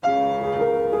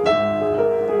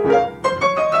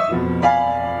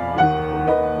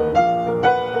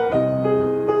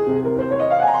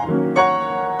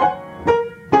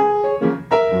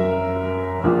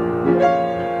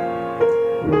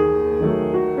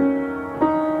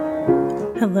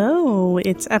Hello,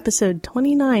 it's episode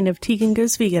 29 of Tegan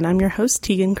Goes Vegan. I'm your host,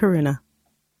 Tegan Karuna.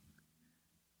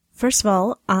 First of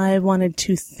all, I wanted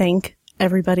to thank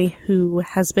everybody who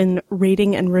has been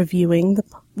rating and reviewing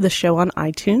the show on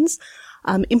iTunes.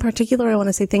 In particular, I want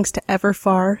to say thanks to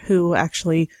Everfar, who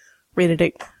actually rated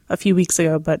it a few weeks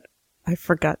ago, but I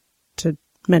forgot to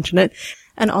mention it.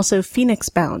 And also Phoenix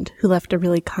Bound, who left a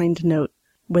really kind note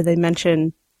where they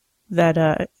mention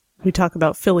that we talk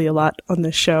about Philly a lot on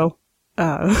this show.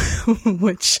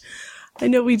 Which I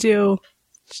know we do.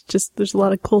 It's just, there's a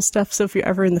lot of cool stuff. So if you're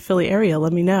ever in the Philly area,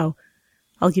 let me know.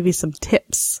 I'll give you some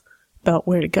tips about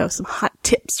where to go. Some hot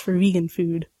tips for vegan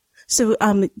food. So,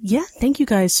 thank you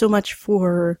guys so much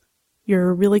for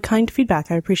your really kind feedback.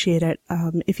 I appreciate it.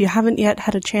 If you haven't yet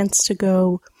had a chance to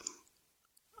go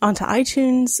onto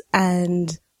iTunes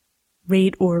and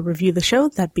rate or review the show,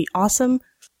 that'd be awesome.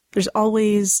 There's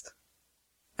always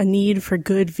a need for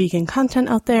good vegan content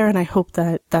out there, and I hope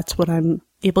that that's what I'm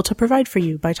able to provide for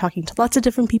you by talking to lots of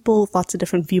different people, lots of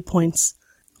different viewpoints,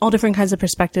 all different kinds of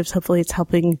perspectives. Hopefully it's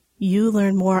helping you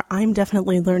learn more. I'm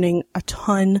definitely learning a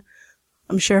ton.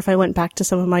 I'm sure if I went back to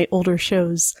some of my older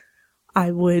shows,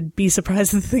 I would be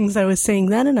surprised at the things I was saying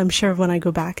then, and I'm sure when I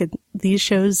go back at these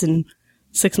shows in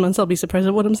 6 months, I'll be surprised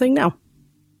at what I'm saying now.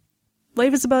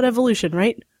 Life is about evolution,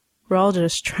 right? We're all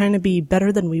just trying to be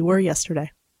better than we were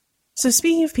yesterday. So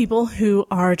speaking of people who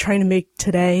are trying to make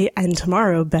today and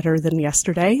tomorrow better than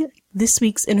yesterday, this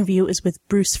week's interview is with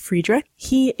Bruce Friedrich.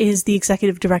 He is the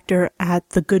executive director at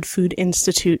the Good Food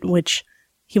Institute, which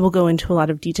he will go into a lot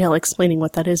of detail explaining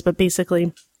what that is. But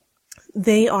basically,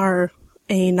 they are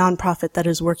a nonprofit that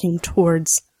is working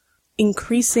towards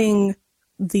increasing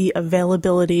the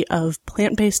availability of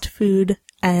plant-based food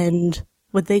and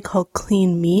what they call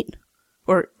clean meat,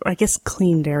 or I guess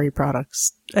clean dairy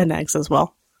products and eggs as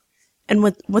well. And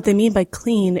what they mean by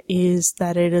clean is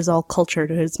that it is all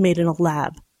cultured. It's made in a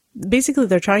lab. Basically,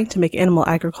 they're trying to make animal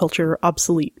agriculture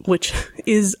obsolete, which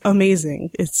is amazing.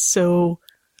 It's so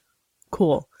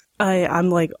cool. I'm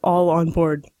like all on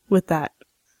board with that.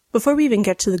 Before we even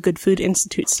get to the Good Food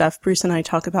Institute stuff, Bruce and I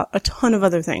talk about a ton of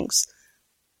other things.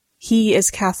 He is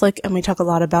Catholic, and we talk a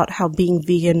lot about how being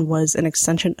vegan was an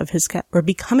extension of his, or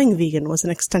becoming vegan was an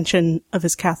extension of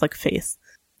his Catholic faith.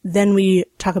 Then we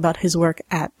talk about his work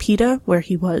at PETA, where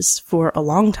he was for a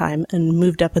long time and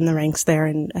moved up in the ranks there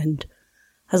and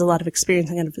has a lot of experience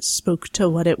and kind of spoke to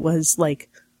what it was like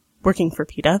working for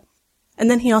PETA. And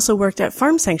then he also worked at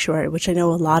Farm Sanctuary, which I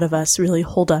know a lot of us really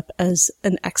hold up as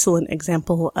an excellent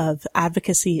example of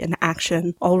advocacy and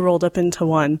action all rolled up into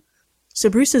one. So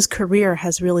Bruce's career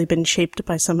has really been shaped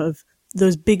by some of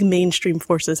those big mainstream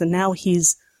forces, and now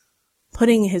he's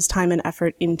putting his time and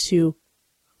effort into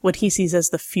what he sees as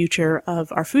the future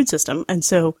of our food system. And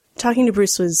so talking to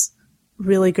Bruce was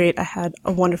really great. I had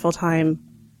a wonderful time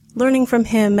learning from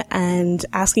him and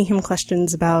asking him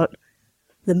questions about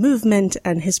the movement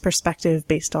and his perspective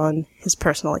based on his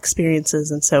personal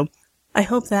experiences. And so I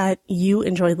hope that you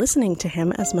enjoy listening to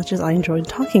him as much as I enjoyed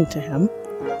talking to him.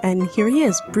 And here he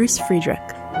is, Bruce Friedrich.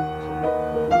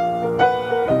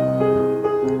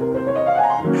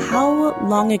 How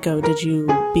long ago did you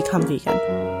become vegan?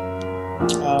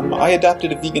 I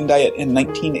adopted a vegan diet in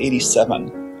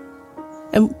 1987.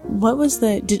 And what was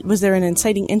was there an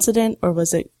inciting incident, or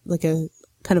was it like a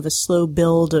kind of a slow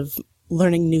build of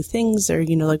learning new things, or,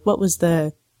 what was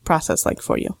the process like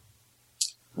for you?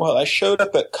 Well, I showed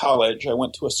up at college. I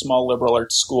went to a small liberal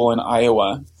arts school in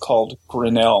Iowa called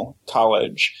Grinnell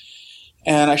College.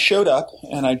 And I showed up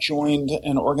and I joined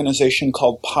an organization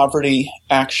called Poverty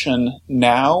Action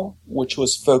Now, which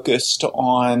was focused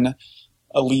on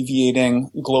alleviating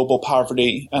global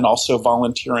poverty and also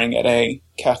volunteering at a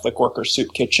Catholic worker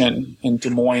soup kitchen in Des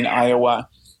Moines, Iowa.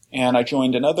 And I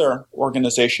joined another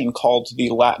organization called the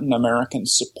Latin American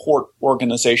Support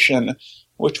Organization,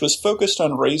 which was focused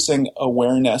on raising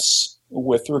awareness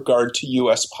with regard to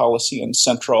U.S. policy in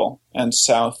Central and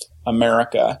South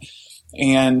America.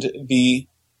 And the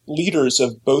leaders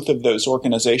of both of those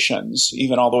organizations,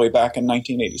 even all the way back in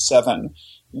 1987,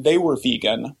 they were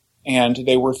vegan. And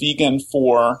they were vegan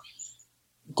for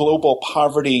global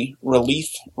poverty relief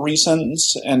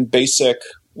reasons and basic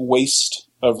waste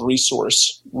of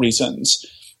resource reasons.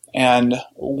 And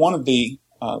one of the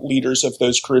leaders of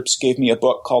those groups gave me a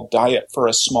book called Diet for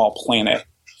a Small Planet.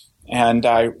 And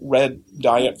I read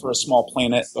Diet for a Small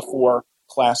Planet before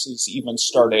classes even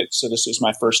started. So this was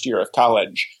my first year of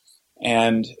college.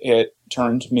 And it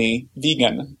turned me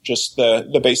vegan. Just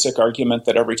the basic argument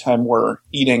that every time we're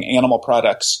eating animal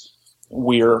products,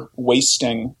 we're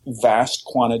wasting vast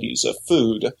quantities of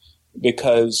food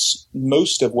because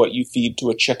most of what you feed to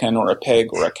a chicken or a pig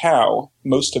or a cow,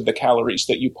 most of the calories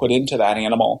that you put into that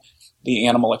animal, the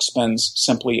animal expends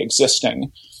simply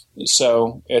existing.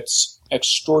 So it's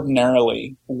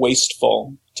extraordinarily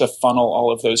wasteful to funnel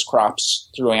all of those crops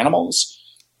through animals,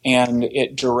 and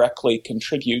it directly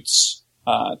contributes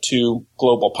to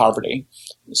global poverty.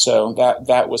 So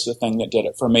that was the thing that did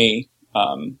it for me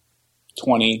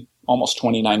almost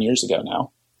 29 years ago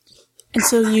now. And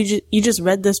so you just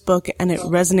read this book and it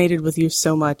resonated with you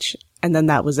so much, and then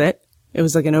that was it? It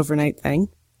was like an overnight thing?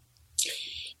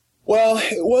 Well,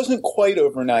 it wasn't quite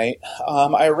overnight.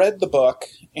 I read the book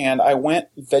and I went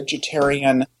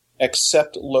vegetarian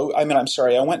except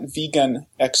I went vegan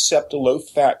except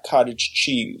low-fat cottage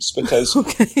cheese because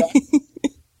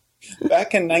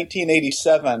back in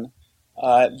 1987,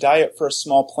 Diet for a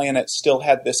Small Planet still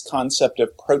had this concept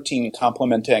of protein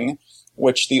complementing,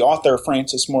 which the author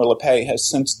Francis Moore Lappé has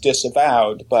since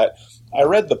disavowed. But I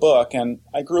read the book, and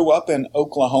I grew up in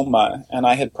Oklahoma, and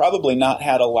I had probably not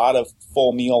had a lot of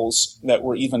full meals that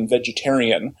were even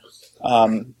vegetarian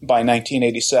by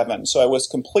 1987. So I was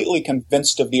completely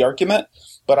convinced of the argument,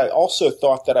 but I also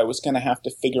thought that I was going to have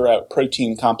to figure out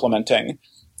protein complementing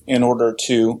in order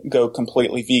to go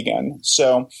completely vegan.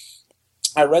 So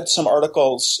I read some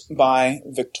articles by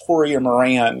Victoria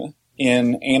Moran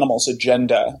in Animals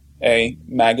Agenda, a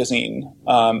magazine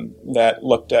that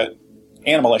looked at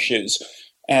animal issues.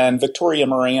 And Victoria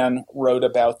Moran wrote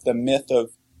about the myth of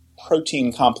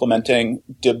protein complementing,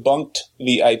 debunked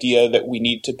the idea that we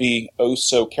need to be oh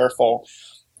so careful.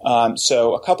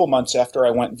 So a couple months after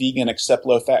I went vegan except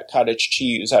low-fat cottage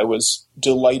cheese, I was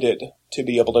delighted to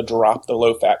be able to drop the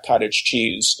low-fat cottage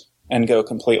cheese and go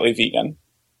completely vegan.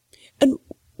 And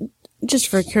just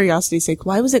for curiosity's sake,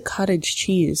 why was it cottage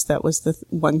cheese that was the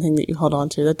one thing that you held on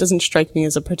to? That doesn't strike me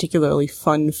as a particularly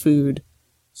fun food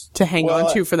to hang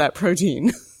on to for that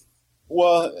protein.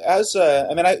 Well, I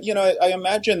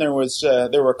imagine there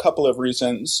were a couple of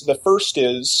reasons. The first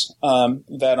is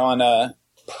that on a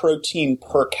protein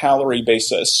per calorie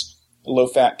basis,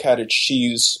 low-fat cottage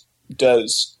cheese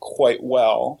does quite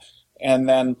well. And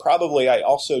then probably I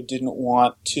also didn't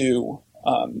want to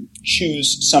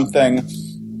choose something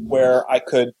where I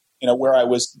could, where I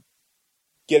was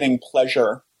getting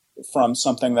pleasure from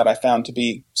something that I found to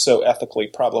be so ethically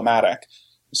problematic.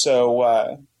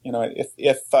 So,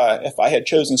 if I had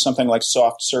chosen something like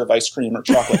soft serve ice cream or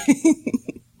chocolate,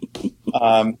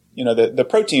 the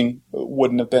protein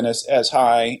wouldn't have been as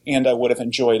high, and I would have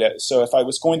enjoyed it. So if I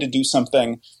was going to do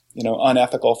something,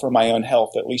 unethical for my own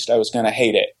health, at least I was going to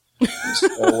hate it.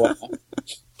 So,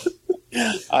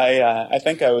 I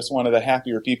think I was one of the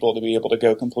happier people to be able to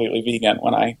go completely vegan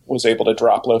when I was able to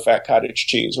drop low-fat cottage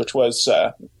cheese, which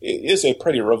is a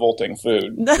pretty revolting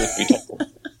food, truth be told.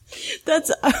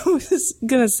 I was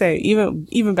gonna say,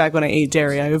 even back when I ate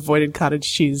dairy, I avoided cottage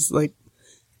cheese, like,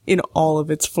 in all of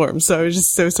its forms. So I was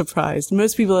just so surprised.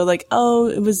 Most people are like, oh,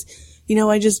 it was,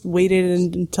 I just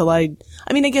waited until I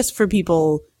guess for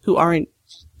people who aren't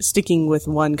sticking with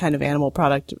one kind of animal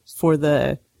product for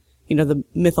the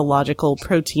mythological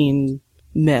protein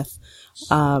myth,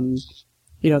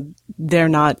 they're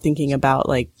not thinking about,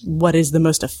 like, what is the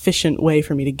most efficient way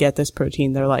for me to get this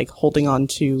protein. They're, like, holding on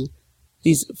to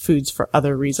these foods for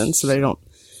other reasons. So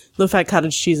low-fat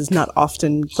cottage cheese is not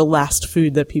often the last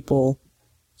food that people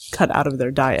cut out of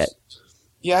their diet.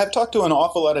 Yeah, I've talked to an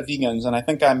awful lot of vegans, and I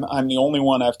think I'm the only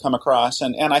one I've come across.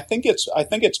 And I think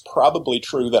it's probably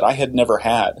true that I had never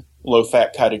had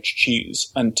low-fat cottage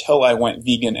cheese until I went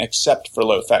vegan, except for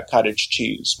low-fat cottage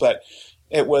cheese. But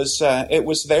it was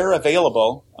there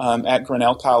available at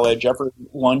Grinnell College. Every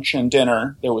lunch and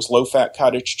dinner, there was low-fat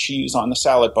cottage cheese on the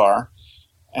salad bar.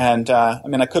 And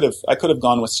I could have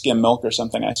gone with skim milk or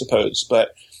something, I suppose,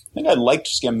 but I think I liked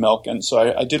skim milk, and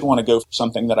so I did want to go for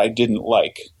something that I didn't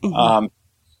like. Mm-hmm.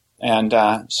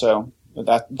 So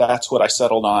that's what I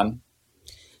settled on.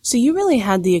 So you really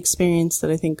had the experience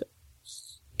that I think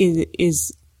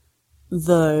is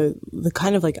the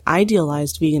kind of, like,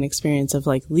 idealized vegan experience of,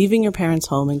 like, leaving your parents'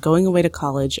 home and going away to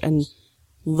college and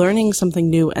learning something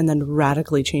new and then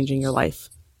radically changing your life.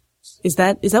 Is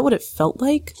that what it felt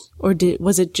like, or did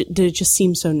it just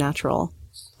seem so natural?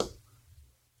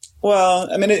 Well,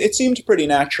 it seemed pretty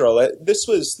natural. This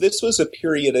was a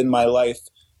period in my life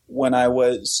when I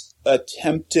was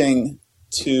attempting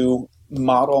to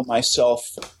model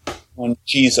myself on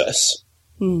Jesus.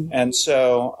 And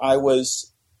so I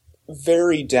was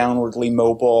very downwardly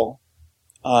mobile.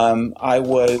 I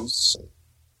was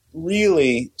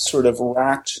really sort of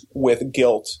racked with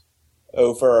guilt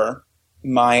over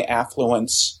my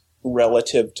affluence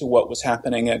relative to what was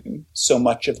happening in so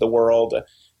much of the world.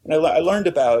 And I learned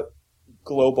about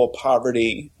global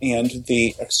poverty and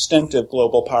the extent of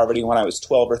global poverty when I was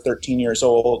 12 or 13 years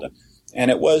old. And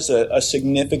it was a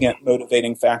significant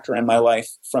motivating factor in my life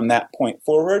from that point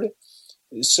forward.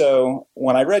 So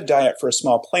when I read Diet for a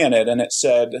Small Planet and it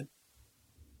said,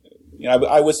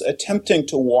 I was attempting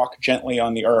to walk gently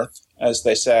on the earth, as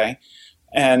they say.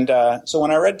 And so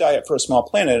when I read Diet for a Small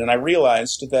Planet and I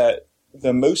realized that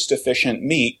the most efficient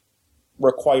meat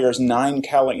requires 9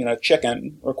 calories,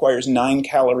 chicken requires 9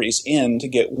 calories in to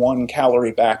get 1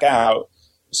 calorie back out.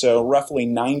 So roughly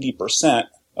 90%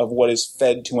 of what is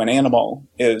fed to an animal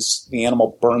is the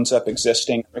animal burns up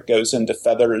existing. It goes into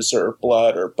feathers or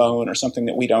blood or bone or something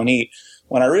that we don't eat.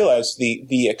 When I realized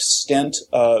the extent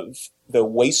of the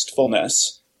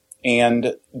wastefulness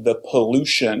and the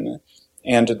pollution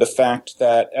and the fact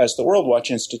that, as the World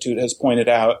Watch Institute has pointed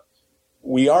out,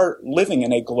 we are living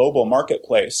in a global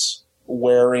marketplace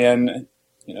wherein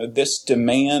this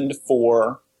demand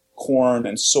for corn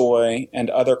and soy and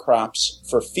other crops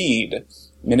for feed,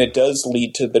 it does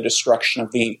lead to the destruction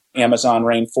of the Amazon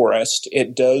rainforest.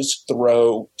 It does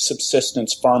throw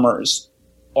subsistence farmers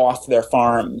off their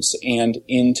farms and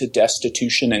into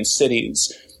destitution in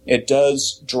cities. It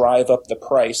does drive up the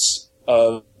price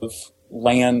of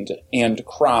land and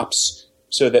crops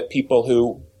so that people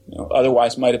who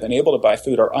otherwise might have been able to buy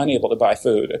food are unable to buy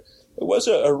food. It was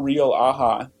a real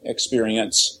aha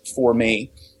experience for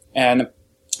me. And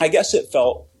I guess it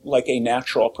felt like a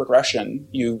natural progression.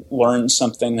 You learn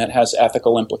something that has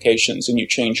ethical implications and you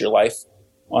change your life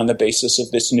on the basis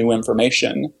of this new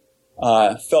information.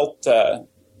 Felt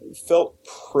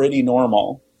pretty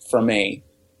normal for me.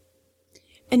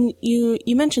 And you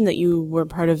mentioned that you were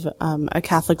part of a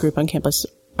Catholic group on campus.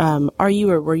 Are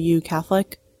you or were you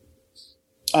Catholic?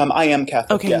 I am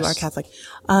Catholic, okay, yes. You are Catholic.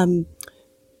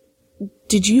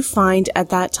 Did you find at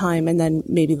that time, and then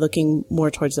maybe looking more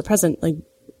towards the present, like,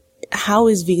 how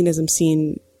is veganism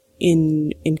seen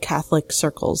in Catholic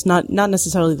circles? Not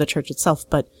necessarily the church itself,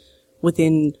 but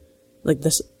within like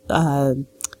this,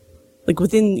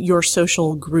 within your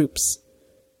social groups.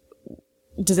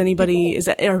 Does anybody,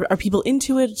 are people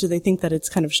into it? Do they think that it's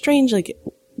kind of strange? Like,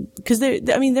 because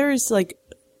there is like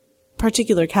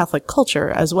particular Catholic culture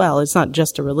as well. It's not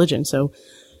just a religion. So,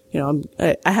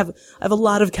 I have a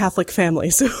lot of Catholic family.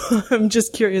 So I'm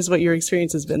just curious what your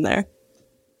experience has been there.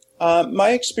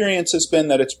 My experience has been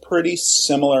that it's pretty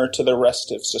similar to the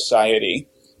rest of society.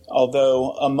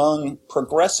 Although among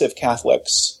progressive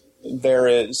Catholics, there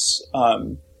is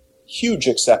huge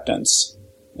acceptance.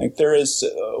 Like, there is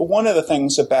one of the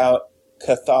things about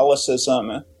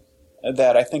Catholicism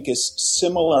that I think is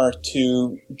similar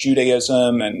to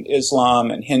Judaism and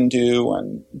Islam and Hindu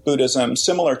and Buddhism,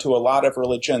 similar to a lot of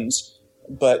religions,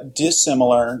 but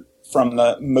dissimilar from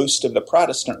most of the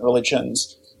Protestant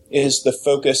religions, is the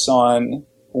focus on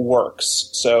works.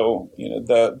 So,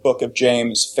 the book of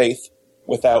James, faith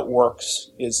without works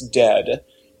is dead.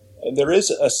 There is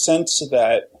a sense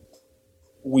that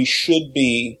we should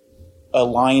be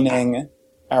aligning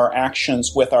our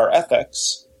actions with our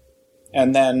ethics.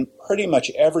 And then pretty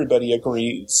much everybody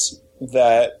agrees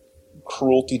that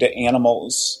cruelty to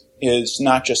animals is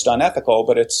not just unethical,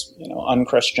 but it's,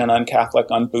 un-Christian, un-Catholic,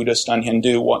 un-Buddhist,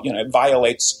 un-Hindu. It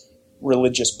violates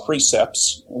religious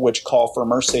precepts which call for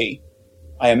mercy,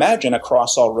 I imagine,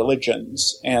 across all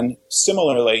religions. And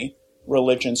similarly,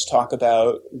 religions talk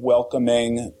about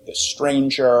welcoming the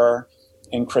stranger.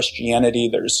 In Christianity,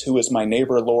 there's who is my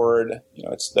neighbor, Lord?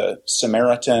 It's the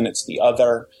Samaritan, it's the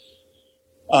other.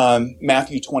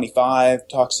 Matthew 25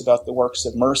 talks about the works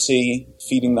of mercy,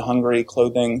 feeding the hungry,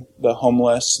 clothing the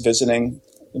homeless, visiting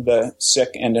the sick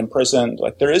and imprisoned.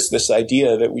 Like, there is this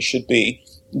idea that we should be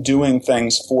doing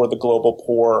things for the global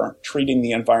poor, treating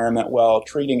the environment well,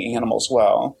 treating animals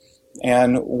well.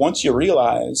 And once you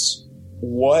realize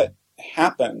what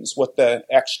happens, what the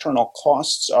external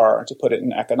costs are, to put it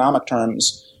in economic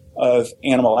terms, of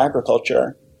animal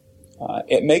agriculture,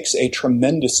 it makes a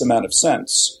tremendous amount of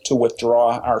sense to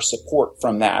withdraw our support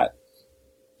from that.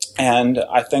 And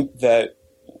I think that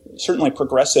certainly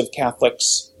progressive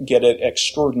Catholics get it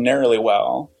extraordinarily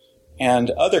well,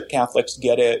 and other Catholics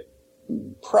get it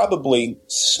probably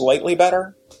slightly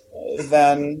better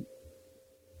than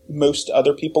most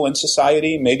other people in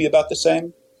society, maybe about the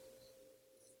same.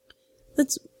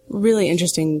 That's really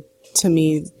interesting to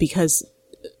me because,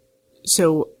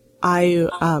 so I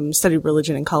studied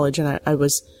religion in college, and I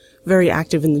was very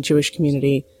active in the Jewish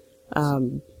community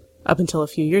up until a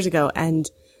few years ago. And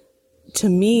to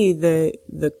me,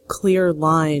 the clear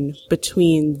line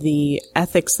between the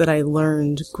ethics that I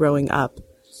learned growing up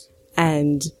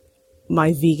and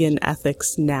my vegan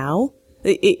ethics now,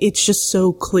 it's just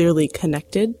so clearly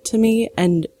connected to me.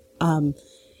 And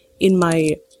In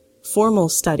my formal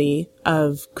study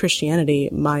of Christianity,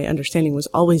 my understanding was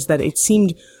always that it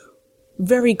seemed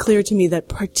very clear to me that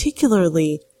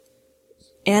particularly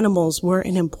animals were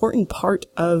an important part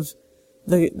of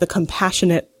the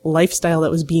compassionate lifestyle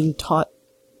that was being taught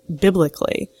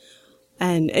biblically.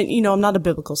 And, you know, I'm not a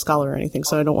biblical scholar or anything,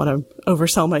 so I don't want to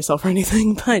oversell myself or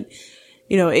anything, but,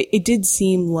 you know, it did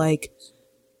seem like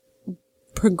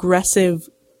progressive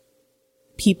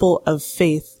people of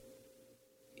faith,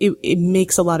 it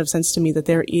makes a lot of sense to me that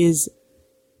there is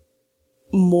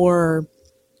more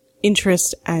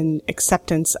interest and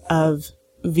acceptance of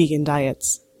vegan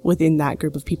diets within that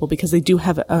group of people, because they do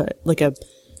have a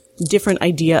different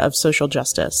idea of social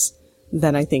justice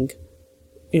than I think,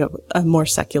 you know, a more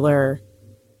secular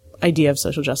idea of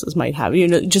social justice might have. You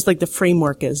know, just like the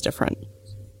framework is different.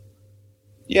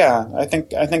 Yeah, I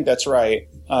think that's right.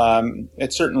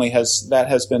 It certainly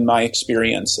has been my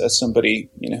experience as somebody,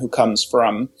 you know, who comes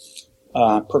from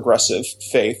progressive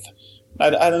faith. I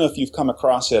don't know if you've come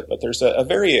across it, but there's a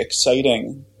very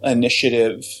exciting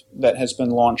initiative that has been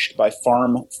launched by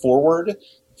Farm Forward.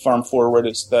 Farm Forward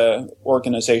is the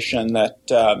organization that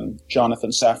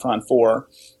Jonathan Safran Foer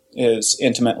is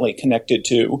intimately connected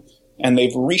to. And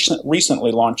they've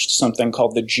recently launched something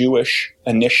called the Jewish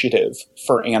Initiative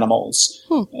for Animals.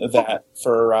 And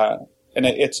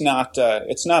it's not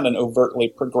an overtly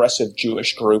progressive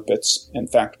Jewish group. It's in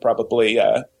fact probably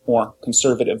more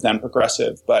conservative than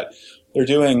progressive, but they're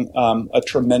doing a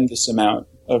tremendous amount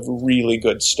of really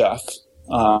good stuff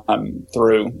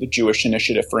through the Jewish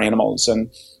Initiative for Animals,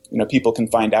 and you know, people can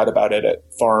find out about it at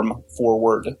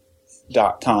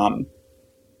farmforward.com.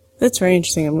 That's very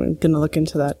interesting. I'm going to look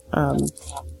into that.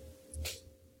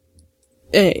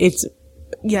 I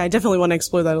definitely want to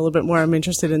explore that a little bit more. I'm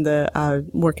interested in the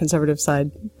more conservative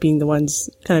side being the ones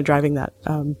kind of driving that.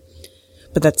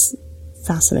 But that's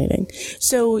fascinating.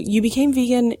 So you became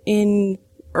vegan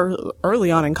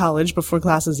early on in college, before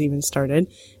classes even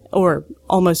started, or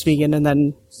almost vegan, and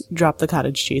then dropped the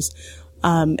cottage cheese.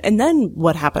 And then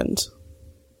what happened?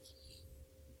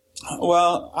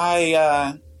 Well,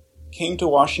 I came to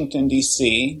Washington,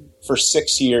 D.C. for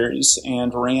 6 years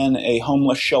and ran a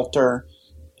homeless shelter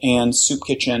and soup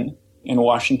kitchen in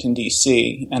Washington,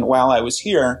 D.C. And while I was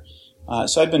here,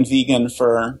 so I'd been vegan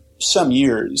for some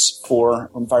years for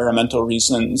environmental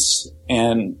reasons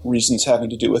and reasons having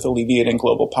to do with alleviating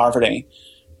global poverty.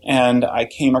 And I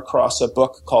came across a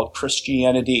book called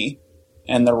Christianity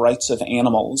and the Rights of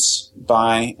Animals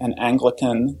by an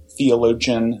Anglican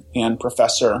theologian and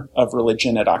professor of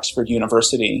religion at Oxford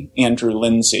University, Andrew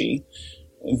Lindsay.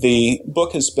 The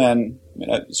book has been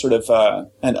sort of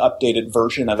an updated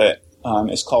version of it.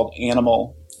 Is called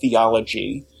Animal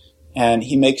Theology, and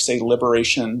he makes a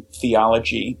liberation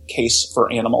theology case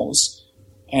for animals.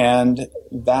 And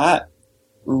that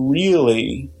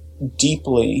really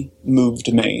deeply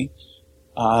moved me.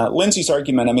 Lindsay's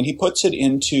argument, I mean, he puts it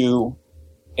into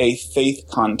a faith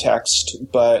context,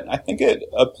 but I think it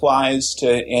applies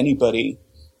to anybody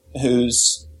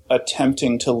who's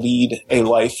attempting to lead a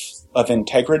life of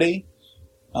integrity.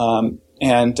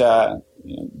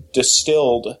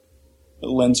 Distilled,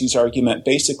 Lindsay's argument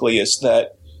basically is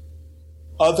that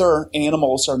other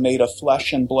animals are made of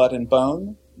flesh and blood and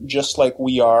bone, just like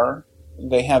we are.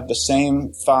 They have the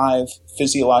same 5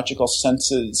 physiological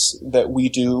senses that we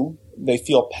do. They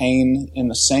feel pain in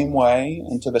the same way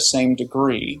and to the same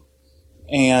degree.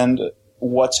 And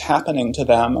what's happening to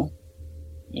them,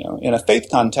 you know, in a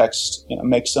faith context, you know,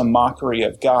 makes a mockery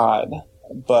of God.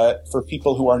 But for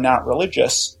people who are not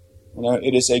religious, you know,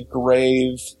 it is a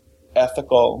grave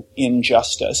ethical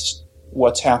injustice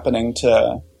what's happening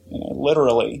to, you know,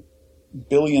 literally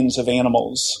billions of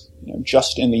animals, you know,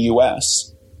 just in the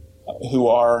U.S. Who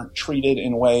are treated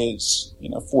in ways, you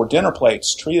know, for dinner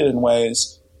plates, treated in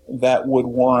ways that would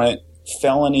warrant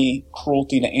felony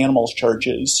cruelty to animals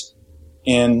charges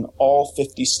in all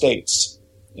 50 states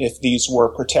if these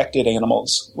were protected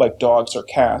animals like dogs or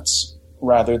cats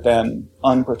rather than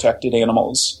unprotected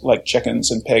animals like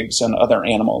chickens and pigs and other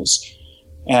animals.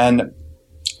 And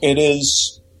it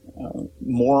is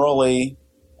morally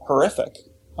horrific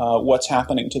what's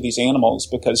happening to these animals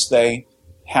because they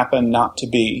happen not to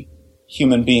be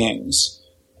human beings.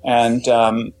 And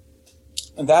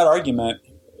that argument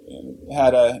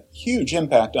had a huge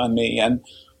impact on me. And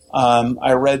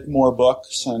I read more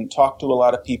books and talked to a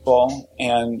lot of people.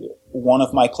 And one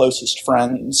of my closest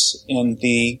friends in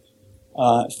the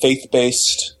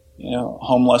faith-based, you know,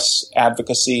 homeless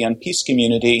advocacy and peace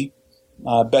community,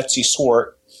 Betsy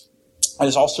Swart,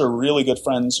 is also really good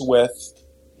friends with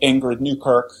Ingrid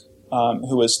Newkirk,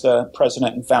 who is the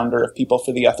president and founder of People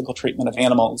for the Ethical Treatment of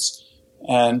Animals.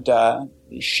 And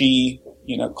she,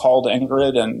 called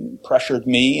Ingrid and pressured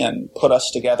me and put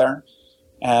us together.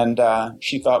 And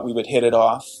she thought we would hit it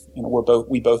off.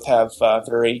 We both have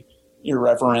very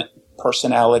irreverent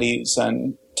personalities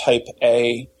and type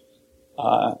A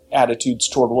attitudes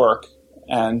toward work.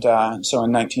 And so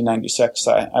in 1996,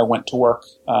 I went to work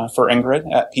for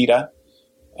Ingrid at PETA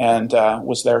and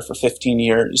was there for 15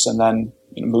 years, and then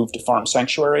moved to Farm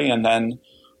Sanctuary, and then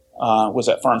was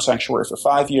at Farm Sanctuary for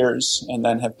 5 years, and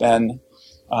then have been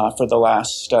for the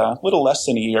last little less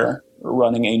than a year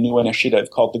running a new initiative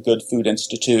called the Good Food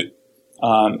Institute,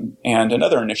 and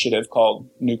another initiative called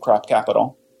New Crop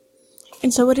Capital.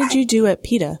 And so what did you do at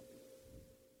PETA?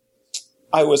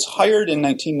 I was hired in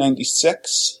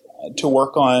 1996 to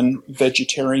work on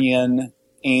vegetarian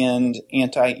and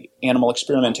anti-animal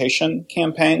experimentation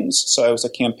campaigns. So I was a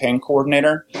campaign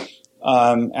coordinator.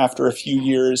 After a few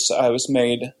years, I was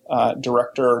made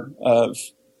director of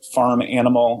farm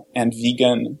animal and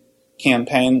vegan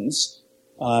campaigns,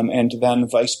 and then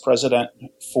vice president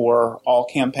for all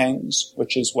campaigns,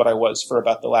 which is what I was for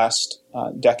about the last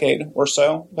decade or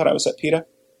so that I was at PETA.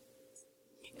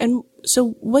 And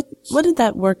so what did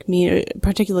that work mean,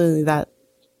 particularly that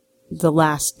the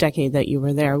last decade that you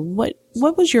were there? What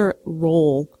was your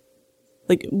role?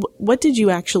 Like, what did you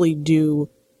actually do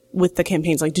with the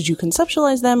campaigns? Like, did you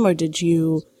conceptualize them, or did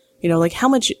you, how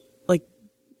much,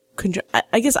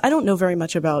 I guess I don't know very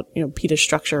much about, PETA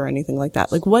structure or anything like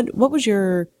that. Like, what'd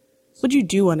you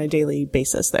do on a daily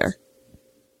basis there?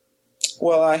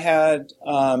 Well, I had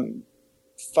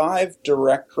 5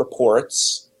 direct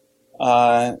reports,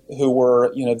 who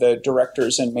were, the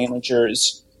directors and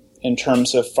managers in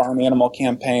terms of farm animal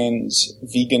campaigns,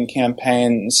 vegan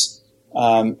campaigns,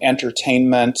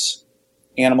 entertainment,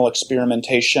 animal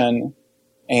experimentation,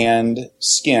 and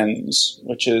skins,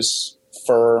 which is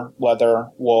fur, leather,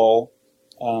 wool,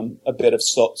 a bit of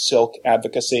silk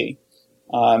advocacy.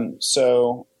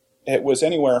 So it was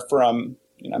anywhere from,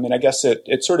 I guess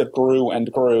it sort of grew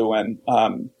and grew. And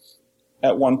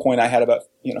at one point I had about,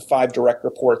 5 direct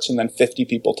reports and then 50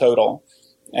 people total.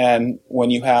 And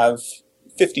when you have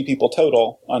 50 people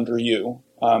total under you,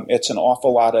 it's an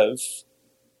awful lot of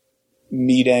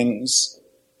meetings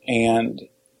and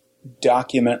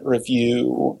document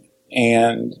review,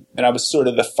 and I was sort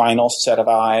of the final set of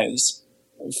eyes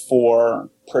for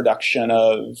production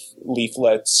of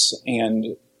leaflets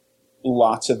and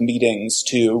lots of meetings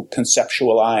to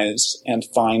conceptualize and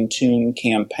fine-tune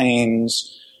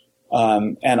campaigns,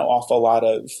 an awful lot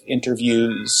of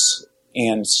interviews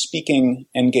and speaking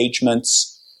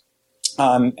engagements.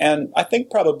 And I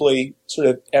think probably sort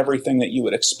of everything that you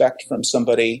would expect from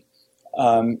somebody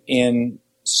in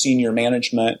senior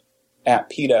management at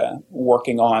PETA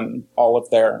working on all of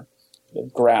their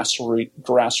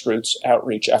grassroots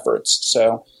outreach efforts.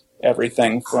 So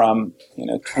everything from,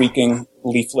 tweaking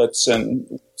leaflets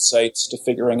and sites to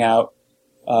figuring out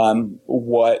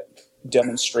what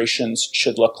demonstrations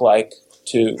should look like,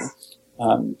 to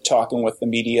talking with the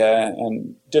media,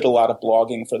 and did a lot of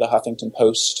blogging for the Huffington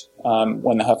Post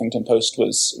when the Huffington Post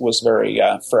was very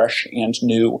fresh and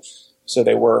new. So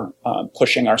they were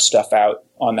pushing our stuff out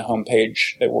on the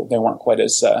homepage. They weren't quite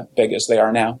as big as they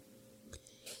are now.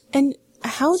 And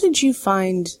how did you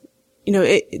find,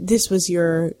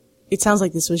 it sounds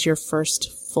like this was your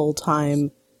first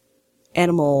full-time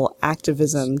animal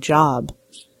activism job.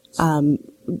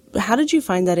 How did you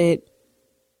find that it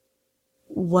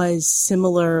was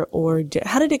similar, or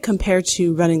how did it compare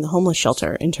to running the homeless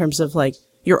shelter in terms of like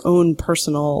your own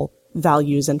personal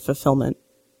values and fulfillment?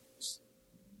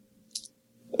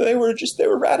 They were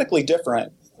radically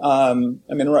different.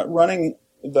 Running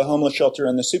the homeless shelter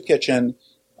and the soup kitchen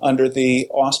under the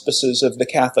auspices of the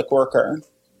Catholic Worker.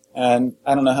 And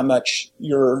I don't know how much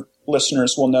your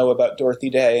listeners will know about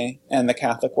Dorothy Day and the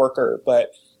Catholic Worker,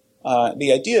 but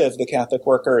the idea of the Catholic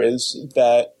Worker is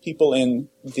that people in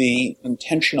the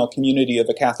intentional community of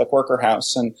the Catholic Worker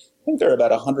House, and I think there are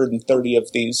about 130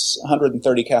 of these,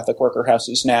 130 Catholic Worker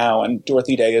Houses now, and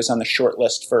Dorothy Day is on the short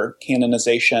list for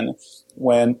canonization.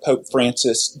 When Pope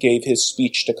Francis gave his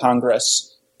speech to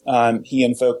Congress, he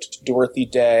invoked Dorothy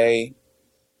Day,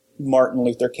 Martin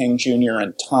Luther King Jr.,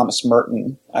 and Thomas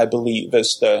Merton, I believe,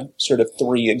 as the sort of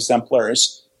 3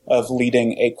 exemplars of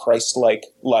leading a Christ-like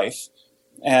life.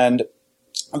 And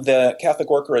the Catholic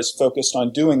Worker is focused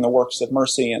on doing the works of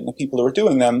mercy, and the people who are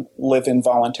doing them live in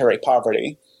voluntary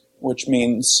poverty, which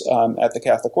means at the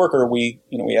Catholic Worker we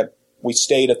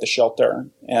stayed at the shelter,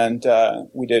 and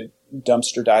we did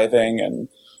dumpster diving, and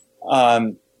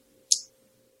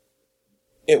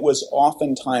it was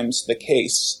oftentimes the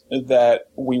case that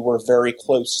we were very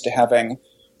close to having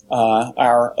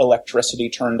our electricity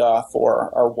turned off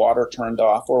or our water turned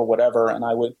off or whatever, and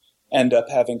I would end up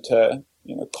having to,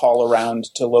 call around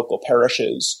to local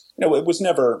parishes. It was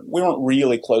never, we weren't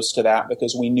really close to that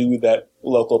because we knew that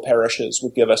local parishes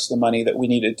would give us the money that we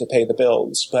needed to pay the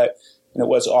bills. But it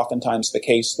was oftentimes the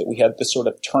case that we had this sort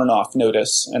of turn-off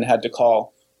notice and had to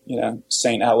call,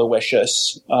 St.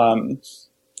 Aloysius,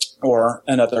 or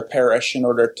another parish in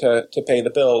order to pay the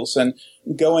bills. And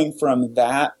going from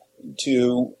that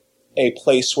to a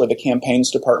place where the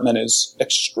campaigns department is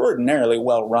extraordinarily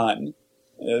well run,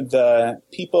 the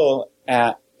people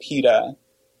at PETA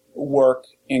work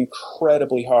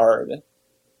incredibly hard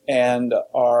and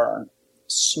are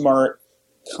smart,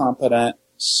 competent,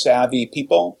 savvy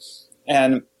people.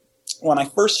 And when I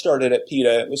first started at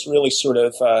PETA, it was really sort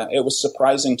of, it was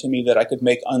surprising to me that I could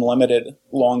make unlimited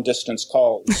long distance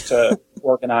calls to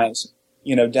organize,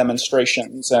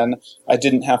 demonstrations. And I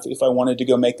didn't have to, if I wanted to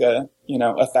go make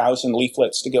 1,000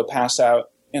 leaflets to go pass out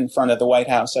in front of the White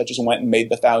House, I just went and made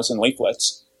the 1,000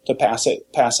 leaflets to pass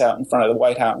out in front of the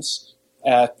White House.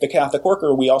 At the Catholic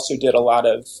Worker, we also did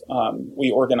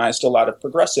we organized a lot of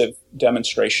progressive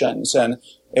demonstrations, and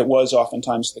it was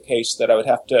oftentimes the case that I would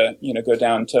have to, go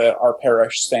down to our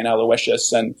parish, St.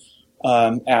 Aloysius, and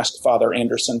ask Father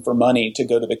Anderson for money to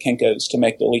go to the Kinkas to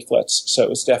make the leaflets. So it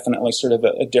was definitely sort of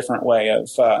a different way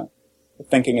of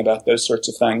thinking about those sorts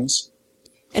of things.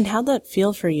 And how'd that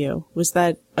feel for you? Was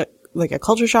that like a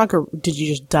culture shock, or did you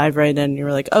just dive right in and you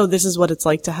were like, oh, this is what it's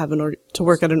like to have to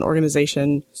work at an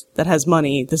organization that has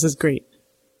money. This is great.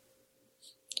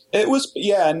 It was,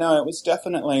 it was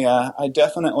definitely, I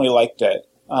definitely liked it.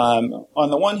 On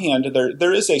the one hand,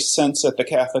 there is a sense at the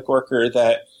Catholic Worker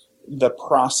that the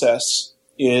process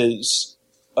is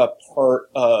a part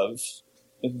of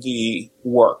the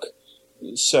work.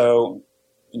 So,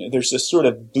 there's this sort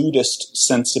of Buddhist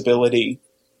sensibility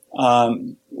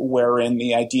wherein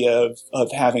the idea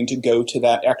of having to go to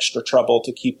that extra trouble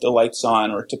to keep the lights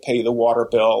on or to pay the water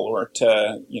bill or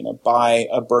to, buy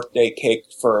a birthday cake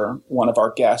for one of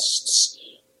our guests,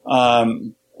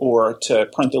 or to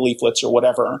print the leaflets or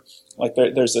whatever. Like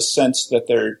there's a sense that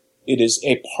it is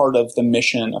a part of the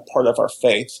mission, a part of our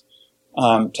faith,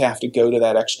 to have to go to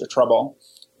that extra trouble.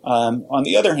 On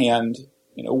the other hand,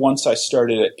 once I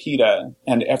started at PETA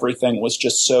and everything was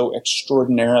just so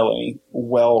extraordinarily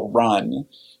well run,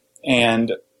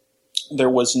 and there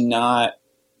was no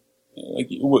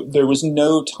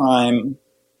time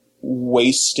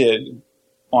wasted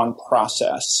on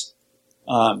process.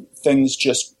 Things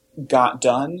just got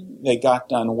done. They got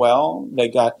done well. They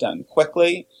got done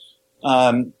quickly.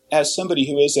 As somebody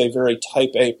who is a very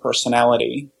type A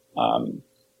personality,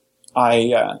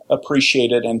 I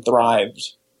appreciated and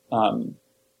thrived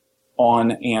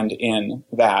on and in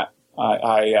that.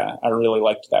 I really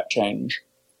liked that change.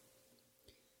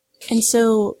 And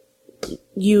so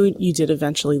you did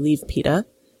eventually leave PETA,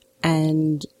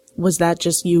 and was that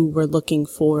just you were looking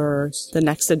for the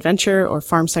next adventure, or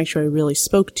Farm Sanctuary really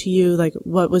spoke to you? Like,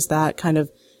 what was that kind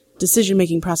of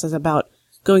decision-making process about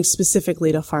going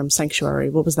specifically to Farm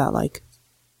Sanctuary? What was that like?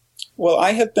 Well,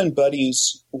 I have been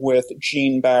buddies with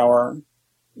Gene Bauer,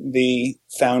 the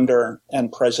founder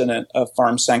and president of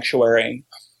Farm Sanctuary,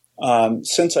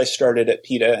 since I started at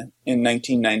PETA in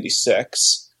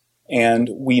 1996. And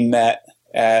we met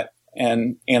at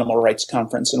an animal rights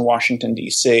conference in Washington,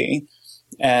 D.C.,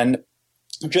 and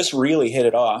just really hit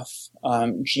it off.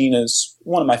 Gene is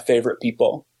one of my favorite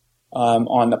people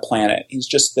on the planet. He's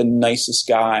just the nicest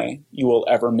guy you will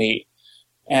ever meet,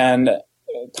 and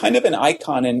kind of an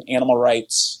icon in animal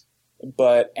rights.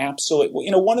 But absolutely,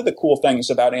 one of the cool things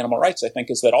about animal rights, I think,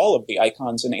 is that all of the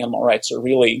icons in animal rights are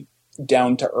really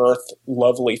down-to-earth,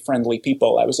 lovely, friendly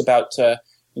people. I was about to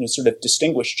sort of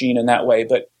distinguish Gene in that way,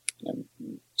 but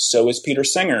so is Peter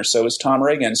Singer, so is Tom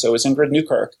Reagan, so is Ingrid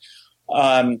Newkirk.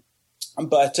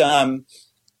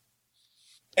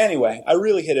 Anyway, I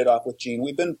really hit it off with Gene.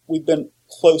 We've been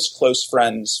close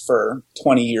friends for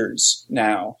 20 years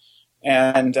now,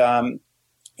 and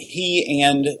he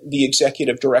and the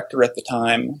executive director at the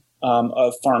time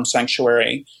of Farm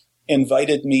Sanctuary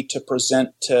invited me to present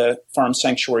to Farm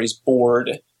Sanctuary's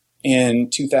board in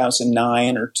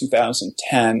 2009 or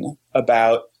 2010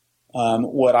 about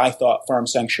what I thought Farm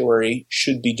Sanctuary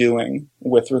should be doing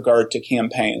with regard to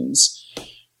campaigns.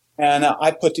 And I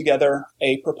put together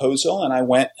a proposal, and I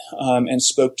went and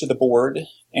spoke to the board.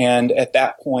 And at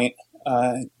that point,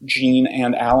 Gene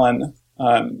and Alan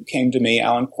came to me,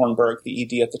 Alan Kornberg, the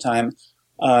ED at the time,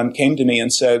 came to me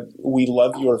and said, "We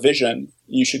love your vision.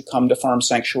 You should come to Farm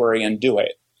Sanctuary and do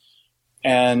it."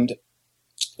 And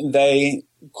they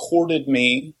courted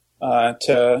me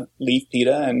to leave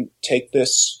PETA and take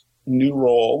this new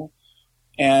role.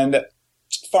 And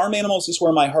farm animals is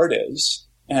where my heart is.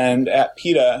 And at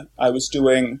PETA, I was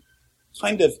doing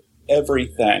kind of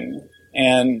everything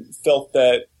and felt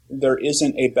that there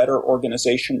isn't a better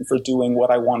organization for doing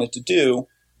what I wanted to do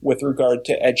with regard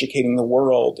to educating the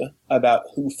world about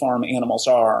who farm animals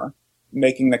are,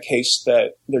 making the case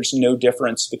that there's no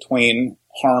difference between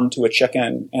harm to a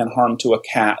chicken and harm to a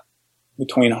cat,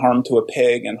 between harm to a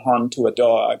pig and harm to a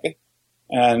dog.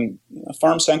 And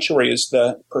Farm Sanctuary is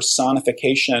the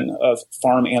personification of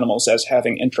farm animals as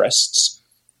having interests.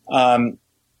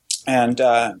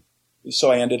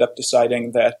 So I ended up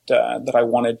deciding that I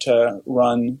wanted to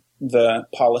run the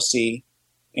policy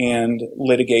and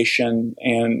litigation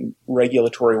and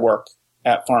regulatory work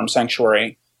at Farm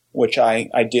Sanctuary, which I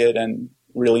did and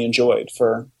really enjoyed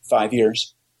for 5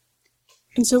 years.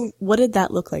 And so what did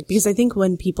that look like? Because I think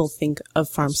when people think of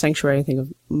Farm Sanctuary, I think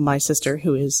of my sister,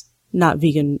 who is not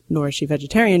vegan nor is she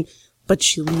vegetarian, but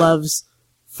she loves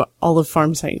all of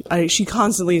Farm Sanctuary. She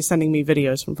constantly is sending me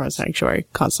videos from Farm Sanctuary,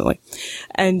 constantly.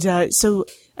 And so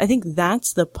I think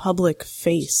that's the public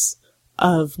face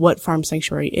of what Farm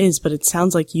Sanctuary is, but it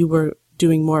sounds like you were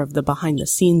doing more of the behind the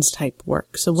scenes type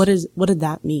work. So what did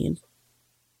that mean?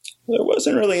 There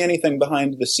wasn't really anything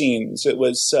behind the scenes. It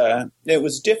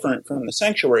was different from the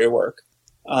sanctuary work.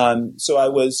 So I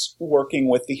was working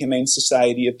with the Humane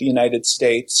Society of the United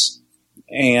States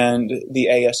and the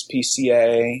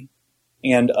ASPCA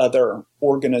and other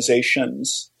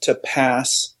organizations to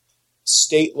pass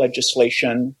state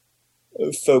legislation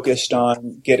focused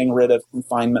on getting rid of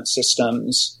confinement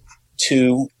systems,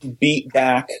 to beat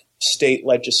back state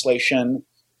legislation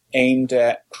aimed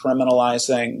at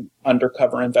criminalizing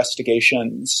undercover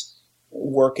investigations,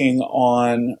 working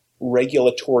on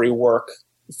regulatory work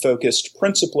focused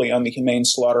principally on the Humane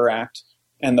Slaughter Act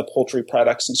and the Poultry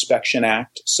Products Inspection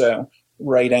Act. So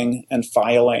writing and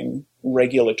filing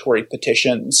regulatory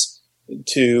petitions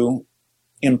to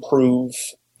improve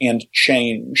and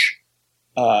change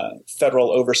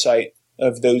federal oversight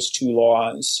of those two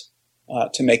laws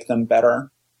to make them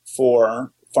better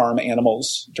for farm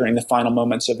animals during the final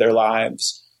moments of their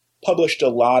lives. Published a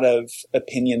lot of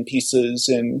opinion pieces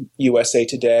in USA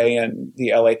Today and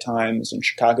the LA Times and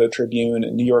Chicago Tribune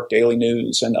and New York Daily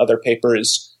News and other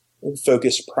papers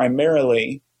focused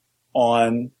primarily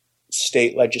on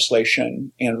state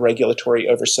legislation and regulatory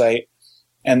oversight,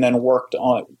 and then worked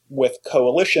with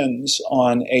coalitions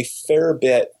on a fair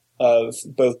bit of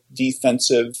both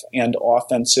defensive and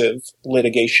offensive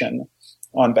litigation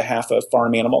on behalf of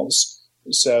farm animals.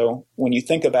 So when you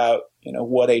think about,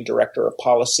 what a director of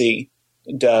policy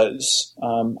does,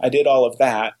 I did all of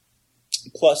that,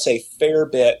 plus a fair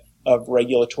bit of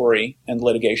regulatory and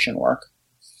litigation work.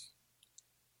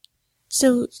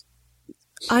 So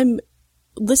I'm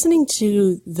listening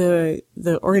to the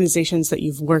organizations that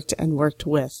you've worked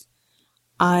with.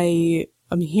 I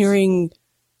am hearing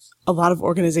a lot of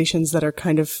organizations that are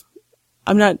kind of,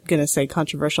 I'm not going to say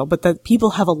controversial, but that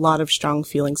people have a lot of strong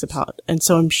feelings about. And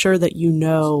so I'm sure that you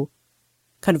know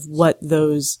kind of what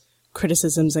those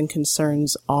criticisms and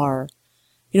concerns are.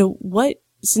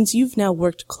 Since you've now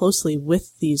worked closely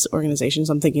with these organizations,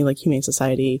 I'm thinking like Humane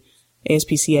Society,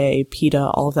 ASPCA,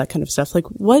 PETA, all of that kind of stuff,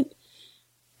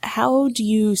 how do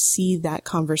you see that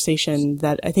conversation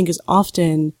that I think is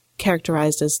often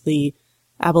characterized as the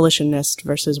abolitionist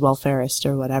versus welfarist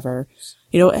or whatever?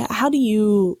 How do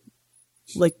you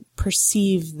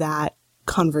perceive that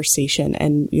conversation,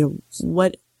 and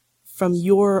what, from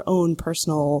your own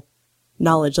personal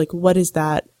knowledge, what is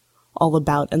that all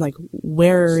about, and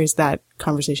where is that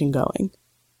conversation going?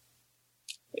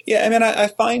 Yeah, I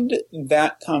find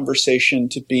that conversation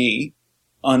to be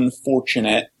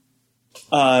unfortunate.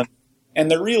 And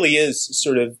there really is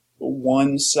sort of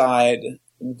one side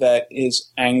that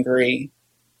is angry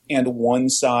and one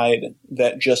side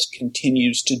that just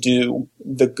continues to do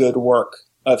the good work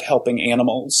of helping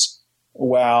animals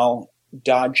while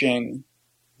dodging,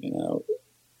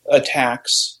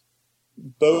 attacks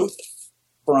both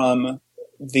from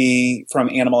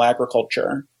animal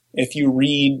agriculture. If you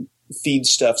read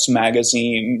Feedstuffs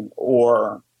magazine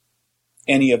or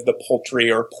any of the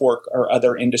poultry or pork or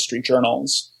other industry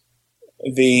journals,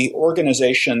 the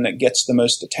organization that gets the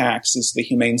most attacks is the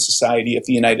Humane Society of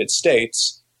the United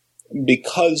States,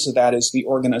 because that is the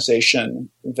organization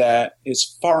that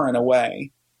is far and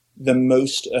away the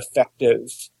most effective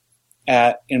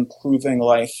at improving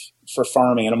life for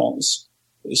farm animals.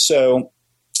 So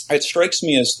it strikes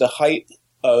me as the height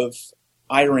of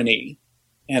irony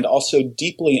and also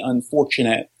deeply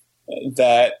unfortunate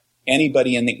that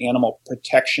anybody in the animal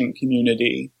protection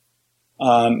community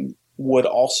would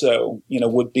also,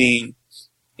 would be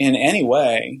in any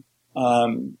way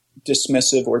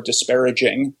dismissive or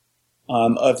disparaging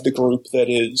of the group that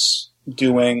is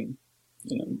doing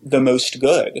the most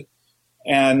good.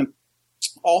 And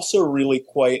also really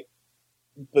quite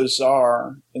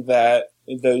bizarre that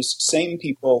those same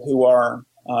people who are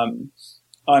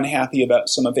unhappy about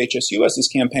some of HSUS's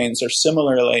campaigns are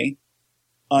similarly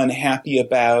unhappy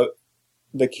about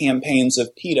the campaigns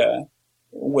of PETA,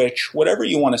 which, whatever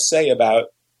you want to say about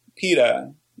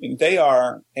PETA, they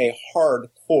are a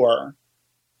hardcore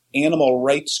animal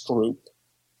rights group,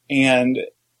 and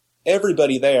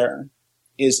everybody there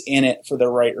is in it for the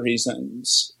right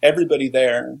reasons. Everybody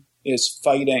there is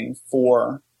fighting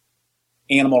for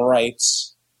animal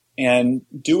rights, and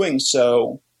doing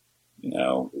so,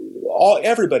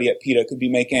 everybody at PETA could be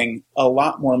making a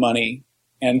lot more money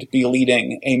and be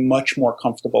leading a much more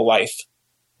comfortable life.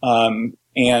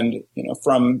 And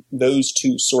from those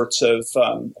two sorts of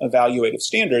evaluative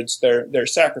standards, they're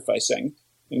sacrificing.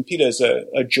 And PETA is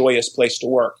a joyous place to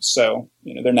work, so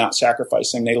they're not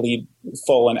sacrificing. They lead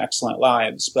full and excellent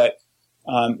lives. But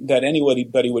that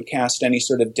anybody would cast any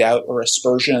sort of doubt or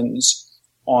aspersions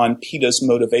on PETA's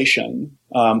motivation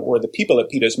or the people at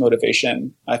PETA's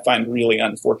motivation, I find really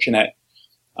unfortunate.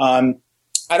 I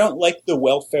don't like the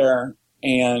welfare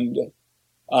and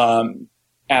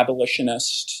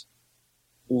abolitionist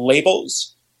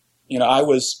labels. I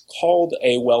was called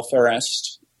a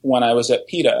welfarist when I was at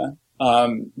PETA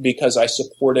because I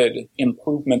supported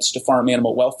improvements to farm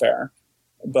animal welfare.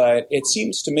 But it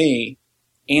seems to me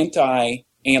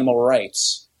anti-animal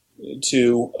rights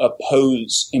to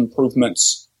oppose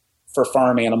improvements for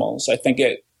farm animals. I think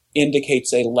it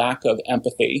indicates a lack of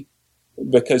empathy,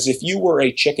 because if you were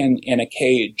a chicken in a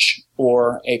cage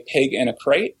or a pig in a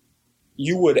crate,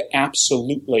 you would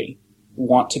absolutely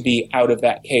want to be out of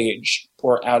that cage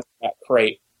or out of that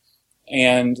crate.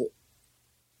 And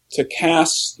to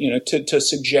to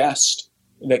suggest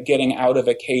that getting out of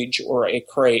a cage or a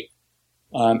crate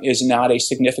is not a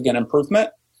significant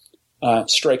improvement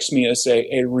strikes me as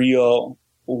a real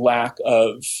lack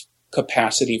of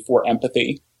capacity for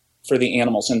empathy for the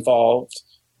animals involved.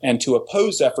 And to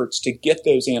oppose efforts to get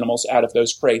those animals out of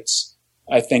those crates,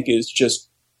 I think is just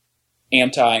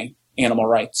anti-animal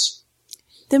rights.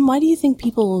 Then why do you think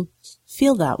people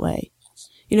feel that way?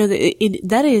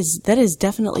 That is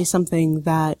definitely something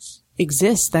that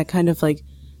exists, that kind of like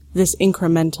this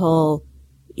incremental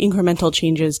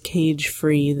changes, cage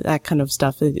free, that kind of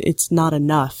stuff. It's not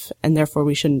enough, and therefore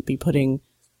we shouldn't be putting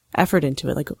effort into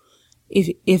it. Like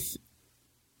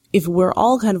if we're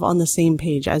all kind of on the same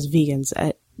page as vegans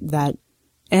that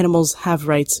animals have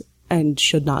rights and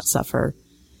should not suffer,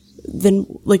 then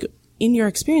like in your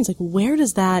experience, like where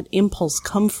does that impulse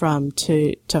come from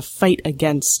to fight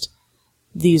against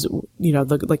these,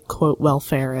 the like quote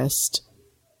welfarist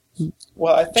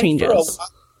changes?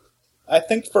 I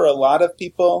think for a lot of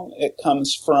people, it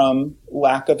comes from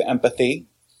lack of empathy.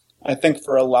 I think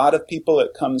for a lot of people,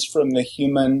 it comes from the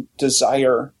human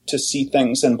desire to see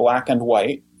things in black and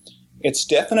white. It's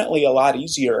definitely a lot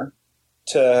easier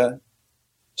to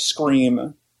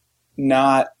scream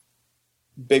not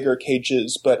bigger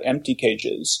cages, but empty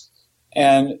cages.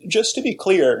 And just to be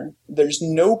clear, there's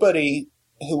nobody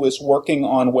who is working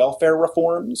on welfare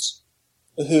reforms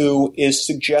who is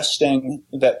suggesting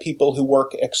that people who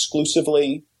work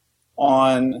exclusively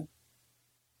on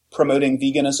promoting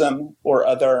veganism or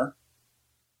other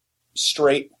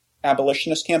straight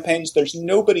abolitionist campaigns, there's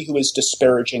nobody who is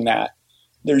disparaging that.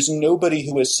 There's nobody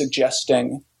who is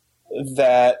suggesting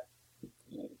that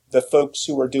the folks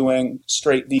who are doing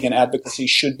straight vegan advocacy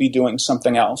should be doing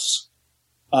something else.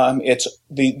 It's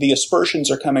the aspersions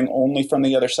are coming only from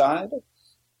the other side.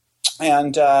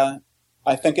 And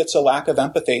I think it's a lack of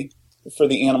empathy for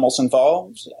the animals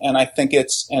involved. And I think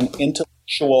it's an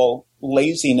intellectual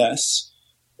laziness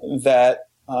that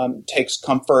takes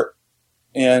comfort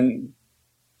in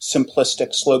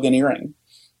simplistic sloganeering.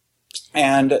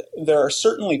 And there are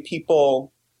certainly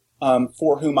people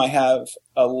for whom I have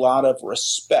a lot of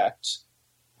respect,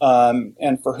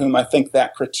 and for whom I think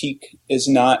that critique is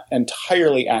not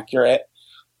entirely accurate.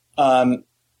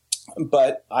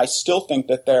 But I still think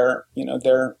that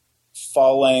they're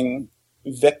falling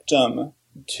victim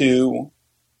to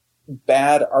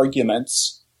bad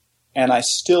arguments. And I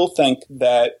still think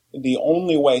that the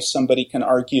only way somebody can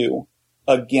argue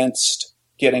against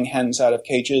getting hens out of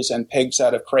cages and pigs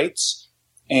out of crates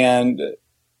and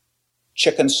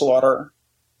chicken slaughter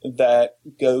that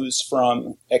goes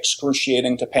from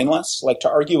excruciating to painless, like to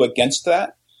argue against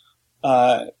that,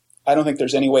 I don't think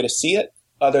there's any way to see it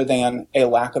other than a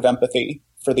lack of empathy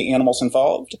for the animals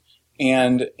involved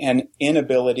and an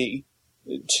inability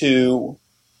to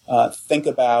think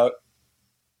about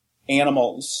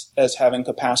animals as having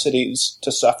capacities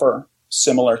to suffer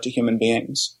similar to human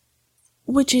beings.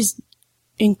 Which is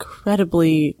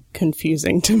incredibly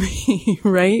confusing to me,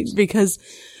 right? Because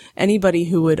anybody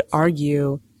who would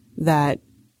argue that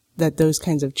those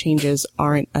kinds of changes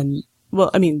aren't,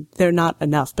 they're not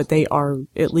enough, but they are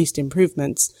at least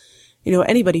improvements.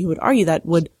 Anybody who would argue that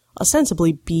would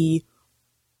ostensibly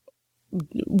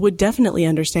would definitely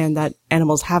understand that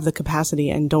animals have the capacity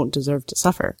and don't deserve to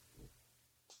suffer.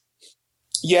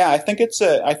 Yeah, I think it's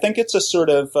a sort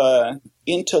of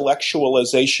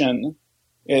intellectualization.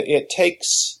 It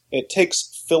takes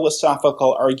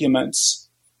philosophical arguments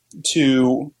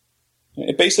to,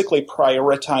 it basically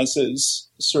prioritizes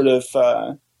sort of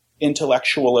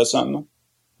intellectualism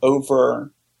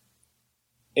over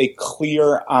a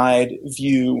clear-eyed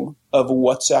view of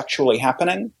what's actually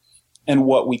happening and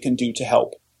what we can do to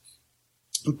help.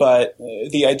 But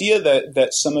the idea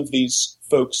that some of these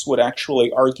folks would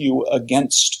actually argue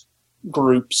against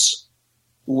groups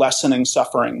lessening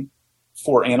suffering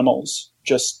for animals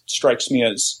just strikes me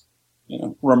as,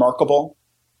 remarkable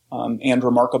and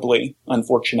remarkably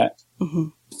unfortunate. Mm-hmm.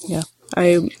 Yeah,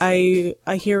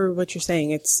 I hear what you're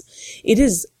saying. It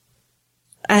is.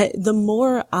 The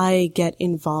more I get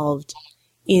involved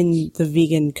in the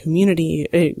vegan community,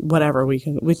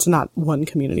 it's not one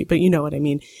community, but you know what I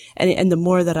mean. And the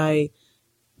more that I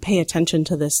pay attention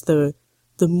to this, the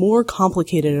more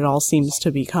complicated it all seems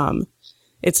to become.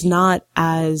 It's not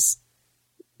as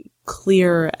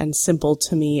clear and simple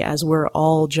to me as we're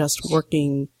all just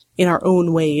working in our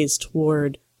own ways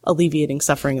toward alleviating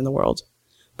suffering in the world.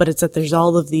 But it's that there's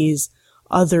all of these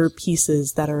other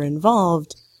pieces that are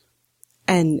involved,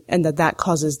 and that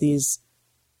causes these,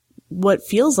 what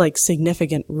feels like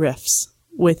significant rifts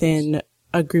within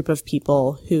a group of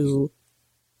people who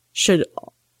should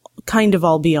kind of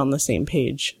all be on the same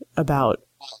page about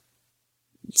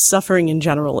suffering in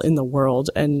general in the world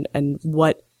and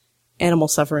what animal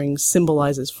suffering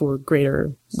symbolizes for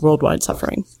greater worldwide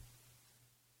suffering.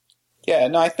 Yeah,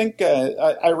 no, I think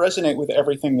I resonate with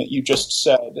everything that you just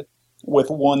said, with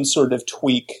one sort of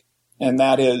tweak, and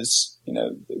that is,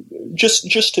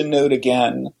 just to note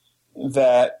again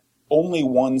that only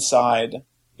one side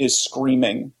is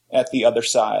screaming at the other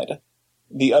side.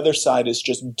 The other side is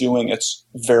just doing its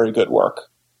very good work.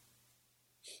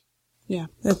 Yeah,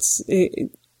 that's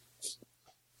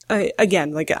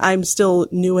I'm still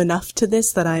new enough to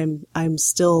this that I'm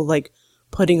still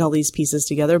putting all these pieces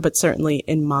together, but certainly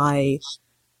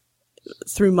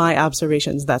through my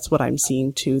observations, that's what I'm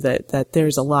seeing too, that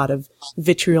there's a lot of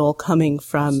vitriol coming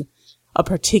from a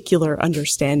particular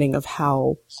understanding of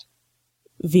how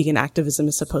vegan activism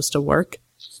is supposed to work,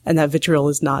 and that vitriol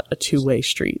is not a two-way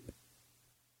street.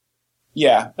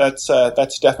 Yeah, that's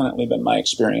definitely been my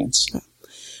experience.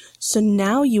 So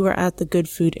now you are at the Good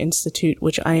Food Institute,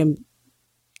 which I am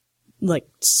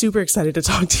super excited to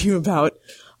talk to you about.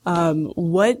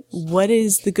 What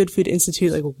is the Good Food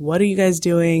Institute? What are you guys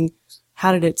doing?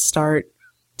 How did it start?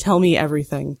 Tell me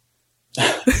everything.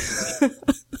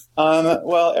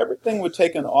 Well, everything would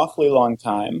take an awfully long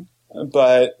time,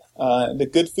 but the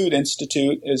Good Food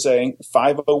Institute is a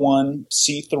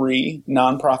 501c3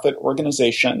 nonprofit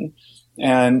organization,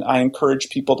 and I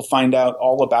encourage people to find out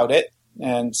all about it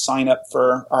and sign up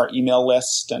for our email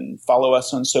list and follow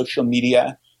us on social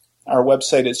media. Our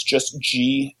website is just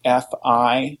gfi.org.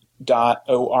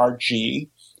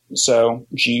 So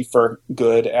G for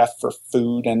good, F for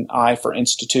food, and I for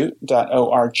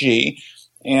institute.org.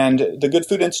 And the Good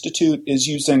Food Institute is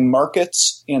using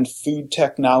markets and food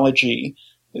technology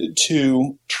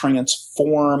to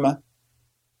transform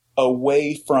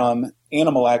away from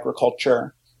animal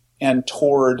agriculture and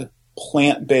toward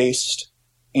plant-based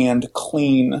and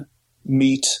clean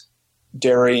meat,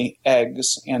 dairy,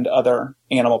 eggs, and other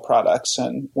animal products.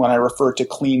 And when I refer to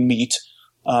clean meat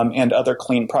and other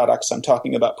clean products, I'm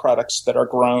talking about products that are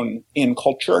grown in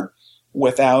culture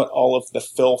without all of the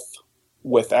filth,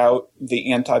 without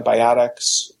the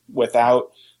antibiotics,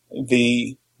 without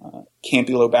the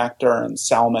Campylobacter and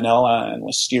Salmonella and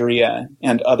Listeria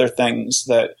and other things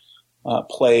that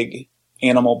plague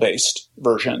animal-based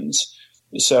versions.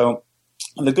 So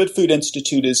the Good Food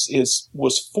Institute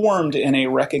was formed in a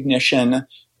recognition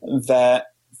that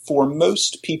for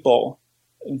most people,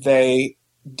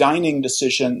 dining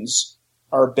decisions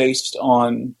are based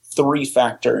on three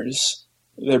factors.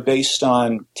 They're based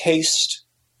on taste,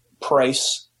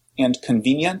 price, and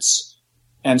convenience.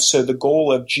 And so the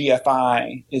goal of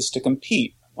GFI is to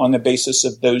compete on the basis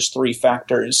of those three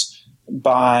factors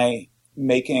by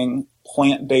making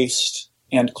plant-based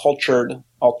and cultured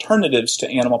alternatives to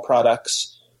animal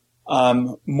products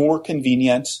more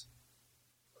convenient,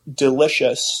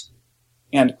 delicious,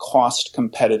 and cost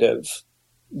competitive.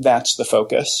 That's the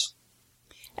focus.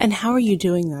 And how are you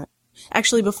doing that?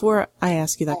 Actually, before I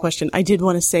ask you that question, I did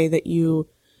want to say that you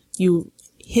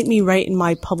hit me right in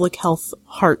my public health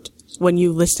heart when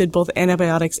you listed both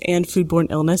antibiotics and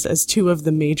foodborne illness as two of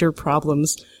the major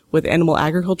problems with animal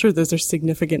agriculture. Those are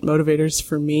significant motivators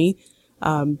for me,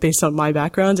 based on my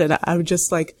background. And I would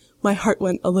just my heart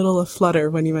went a little aflutter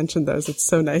when you mentioned those. It's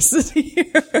so nice to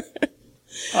hear.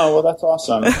 Oh, well, that's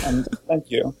awesome. Thank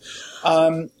you.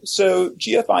 So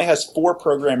GFI has 4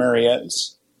 program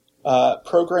areas.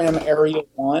 Program Area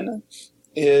 1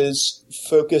 is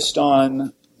focused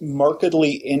on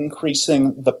markedly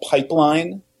increasing the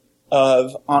pipeline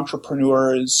of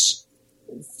entrepreneurs,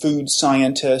 food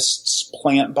scientists,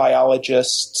 plant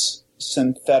biologists,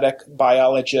 synthetic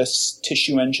biologists,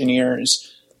 tissue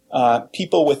engineers,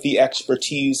 people with the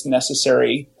expertise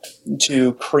necessary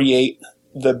to create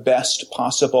the best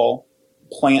possible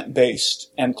plant-based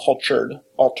and cultured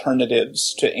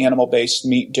alternatives to animal-based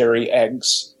meat, dairy,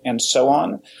 eggs, and so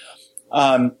on.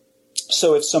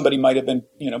 So if somebody might have been,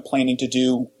 planning to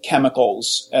do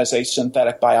chemicals as a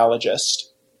synthetic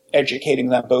biologist, educating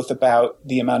them both about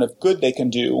the amount of good they can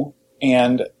do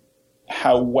and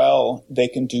how well they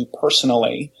can do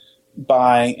personally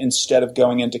by, instead of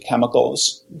going into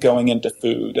chemicals, going into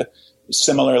food.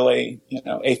 Similarly,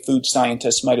 a food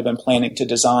scientist might have been planning to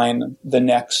design the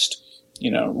next,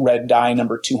 red dye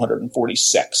number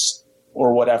 246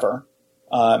 or whatever,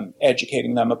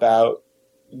 educating them about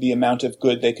the amount of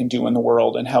good they can do in the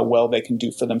world and how well they can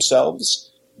do for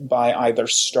themselves by either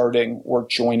starting or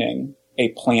joining a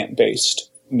plant-based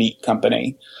meat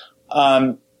company.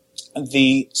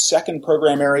 The second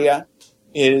program area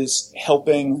is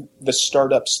helping the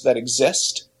startups that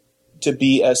exist to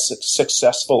be as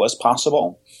successful as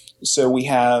possible. So we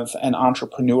have an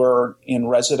entrepreneur in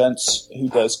residence who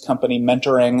does company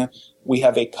mentoring. We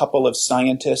have a couple of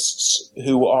scientists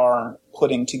who are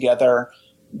putting together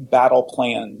battle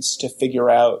plans to figure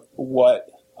out what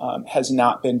has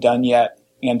not been done yet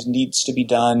and needs to be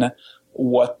done,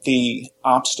 what the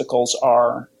obstacles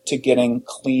are to getting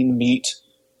clean meat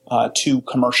to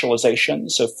commercialization.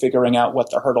 So figuring out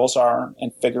what the hurdles are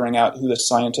and figuring out who the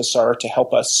scientists are to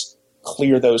help us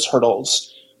clear those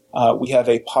hurdles. We have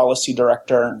a policy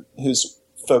director who's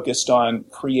focused on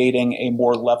creating a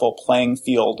more level playing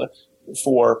field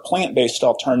for plant-based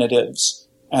alternatives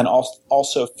and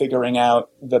also figuring out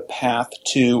the path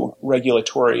to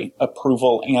regulatory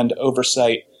approval and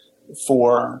oversight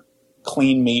for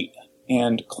clean meat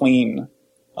and clean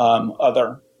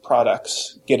other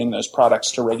products, getting those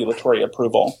products to regulatory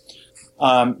approval.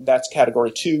 That's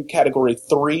category 2. Category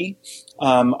 3,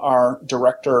 our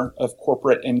director of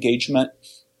corporate engagement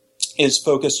is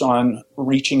focused on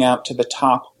reaching out to the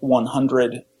top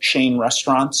 100 chain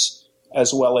restaurants,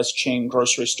 as well as chain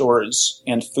grocery stores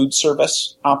and food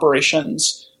service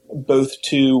operations, both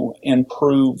to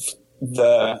improve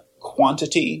the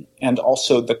quantity and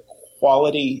also the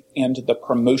quality and the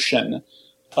promotion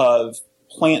of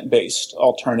plant-based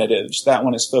alternatives. That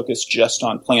one is focused just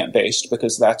on plant-based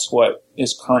because that's what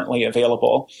is currently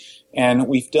available. And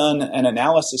we've done an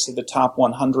analysis of the top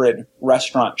 100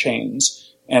 restaurant chains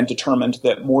and determined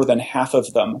that more than half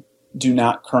of them do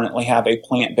not currently have a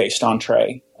plant-based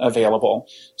entree available.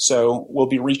 So we'll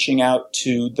be reaching out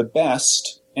to the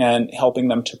best and helping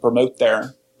them to promote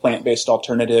their plant-based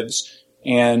alternatives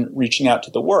and reaching out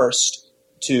to the worst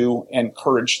to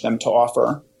encourage them to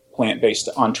offer plant-based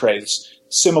entrees.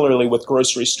 Similarly, with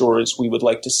grocery stores, we would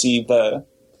like to see the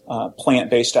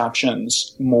plant-based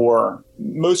options more.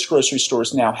 Most grocery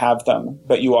stores now have them,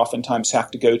 but you oftentimes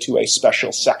have to go to a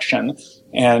special section.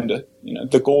 And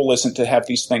the goal isn't to have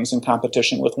these things in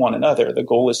competition with one another. The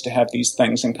goal is to have these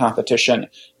things in competition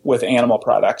with animal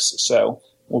products. So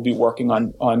we'll be working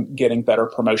on getting better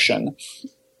promotion.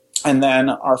 And then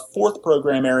our fourth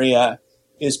program area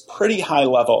is pretty high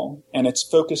level, and it's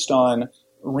focused on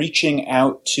reaching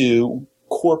out to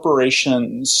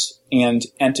corporations and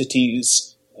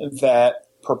entities that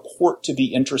purport to be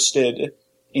interested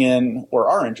in or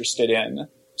are interested in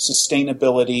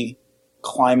sustainability,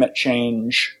 climate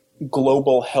change,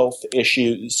 global health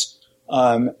issues,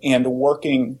 and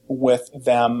working with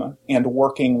them and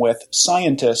working with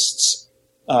scientists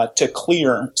to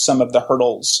clear some of the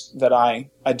hurdles that I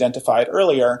identified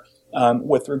earlier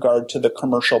with regard to the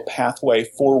commercial pathway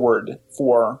forward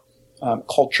for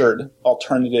cultured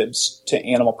alternatives to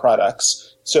animal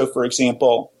products. So, for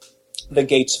example, the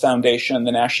Gates Foundation,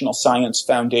 the National Science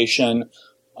Foundation,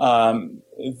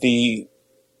 the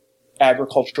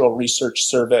Agricultural Research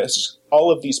Service, all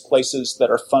of these places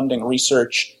that are funding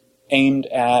research aimed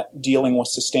at dealing with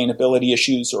sustainability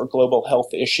issues or global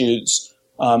health issues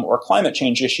or climate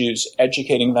change issues,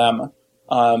 educating them,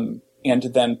 and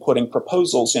then putting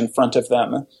proposals in front of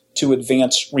them to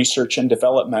advance research and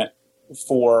development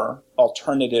for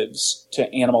alternatives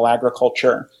to animal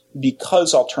agriculture,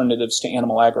 because alternatives to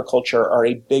animal agriculture are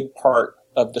a big part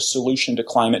of the solution to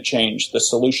climate change, the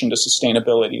solution to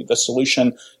sustainability, the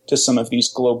solution to some of these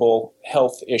global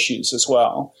health issues as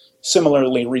well.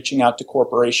 Similarly, reaching out to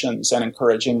corporations and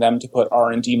encouraging them to put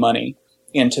R&D money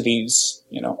into these,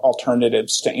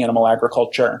 alternatives to animal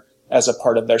agriculture as a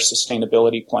part of their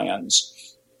sustainability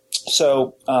plans.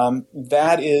 So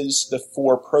that is the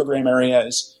 4 program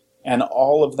areas, and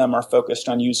all of them are focused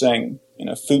on using,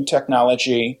 food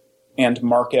technology and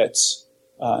markets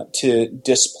to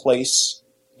displace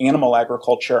animal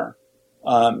agriculture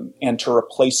and to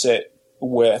replace it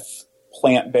with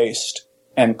plant-based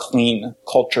and clean,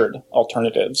 cultured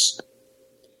alternatives.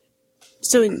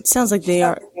 So it sounds like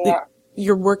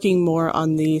you're working more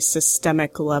on the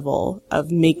systemic level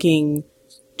of making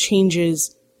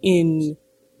changes in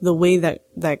the way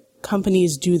that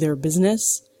companies do their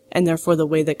business, and therefore the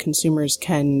way that consumers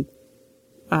can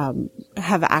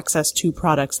have access to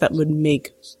products that would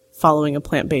make following a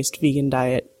plant-based vegan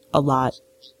diet a lot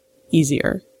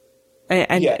easier.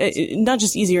 And yes. Not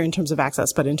just easier in terms of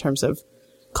access, but in terms of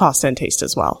cost and taste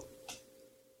as well.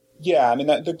 Yeah, I mean,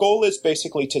 the goal is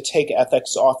basically to take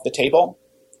ethics off the table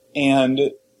and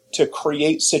to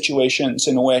create situations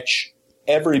in which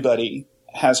everybody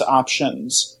has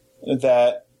options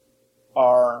that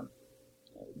are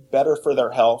better for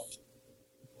their health,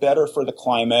 better for the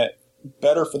climate,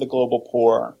 better for the global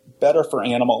poor, better for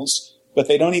animals, but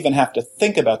they don't even have to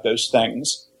think about those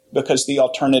things because the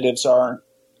alternatives are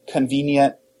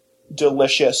convenient,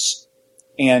 delicious,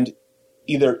 and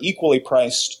either equally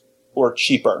priced or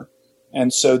cheaper.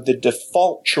 And so the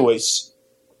default choice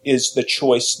is the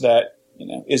choice that,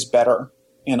 is better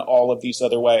in all of these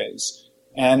other ways.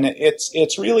 And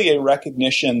it's really a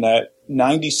recognition that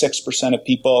 96% of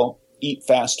people eat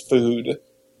fast food.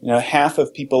 Half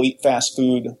of people eat fast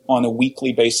food on a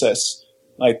weekly basis.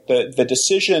 Like the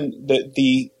decision,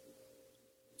 the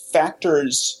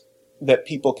factors that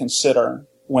people consider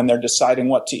when they're deciding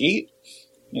what to eat,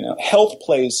 health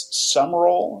plays some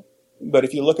role, but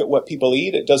if you look at what people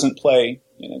eat, it doesn't play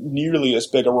nearly as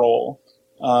big a role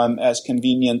as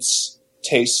convenience,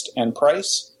 taste, and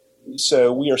price.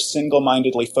 So we are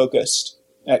single-mindedly focused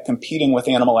at competing with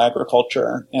animal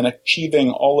agriculture and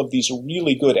achieving all of these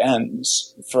really good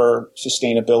ends for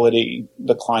sustainability,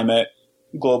 the climate,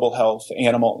 global health,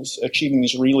 animals, achieving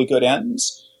these really good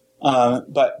ends,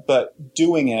 but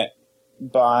doing it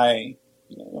by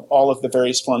all of the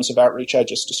various forms of outreach I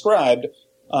just described,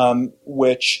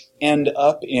 which end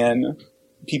up in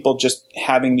people just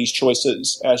having these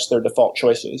choices as their default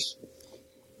choices.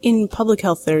 In public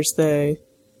health, there's the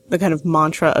kind of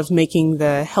mantra of making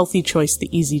the healthy choice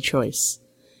the easy choice.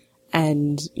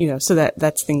 And, so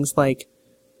that's things like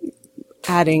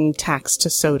adding tax to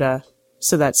soda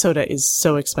so that soda is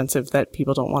so expensive that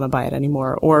people don't want to buy it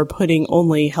anymore, or putting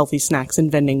only healthy snacks in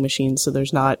vending machines so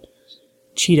there's not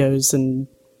Cheetos and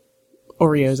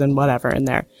Oreos and whatever in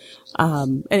there.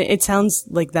 And it sounds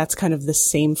like that's kind of the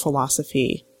same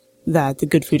philosophy that the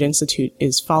Good Food Institute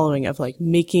is following, of like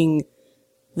making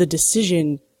the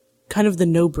decision kind of the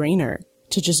no-brainer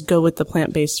to just go with the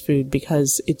plant-based food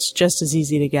because it's just as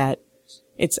easy to get,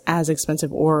 it's as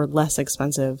expensive or less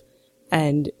expensive,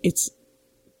 and it's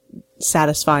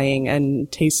satisfying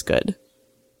and tastes good.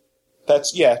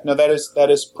 That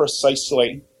is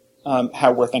precisely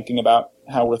how we're thinking about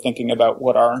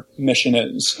what our mission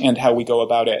is and how we go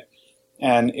about it.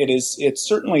 And it's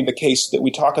certainly the case that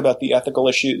we talk about the ethical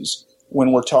issues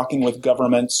when we're talking with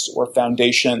governments or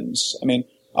foundations. I mean,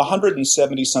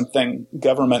 170-something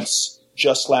governments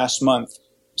just last month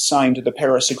signed the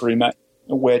Paris Agreement,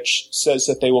 which says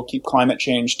that they will keep climate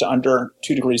change to under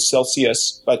 2 degrees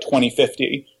Celsius by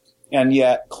 2050. And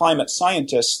yet climate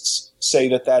scientists say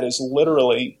that is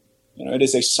literally, it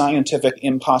is a scientific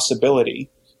impossibility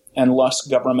unless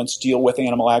governments deal with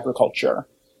animal agriculture.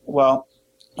 Well,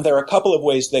 there are a couple of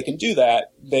ways they can do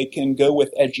that. They can go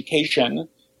with education,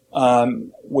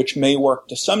 which may work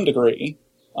to some degree,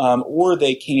 or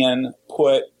they can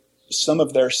put some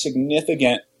of their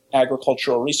significant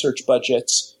agricultural research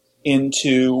budgets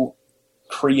into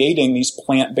creating these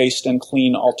plant-based and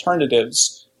clean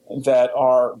alternatives that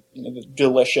are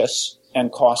delicious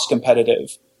and cost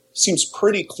competitive. Seems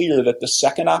pretty clear that the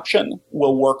second option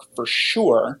will work for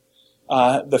sure.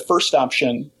 The first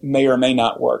option may or may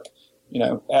not work.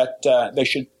 They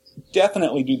should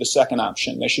definitely do the second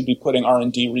option. They should be putting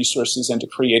R&D resources into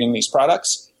creating these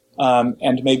products,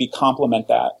 and maybe complement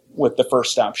that with the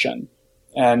first option.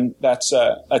 And that's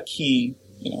a key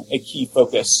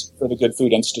focus for the Good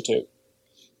Food Institute.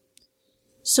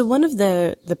 So one of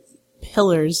the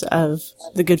pillars of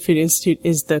the Good Food Institute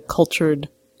is the cultured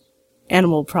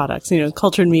animal products,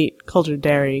 cultured meat, cultured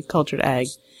dairy, cultured egg.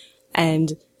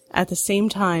 And at the same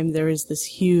time, there is this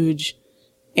huge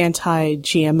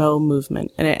anti-GMO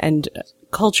movement, and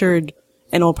cultured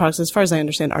animal products, as far as I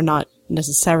understand, are not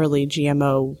necessarily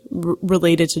GMO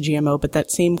related to GMO, but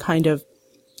that same kind of,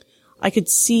 I could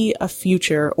see a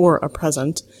future or a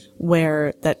present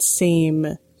where that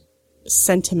same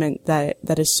sentiment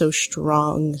that is so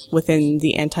strong within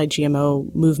the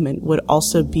anti-GMO movement would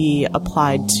also be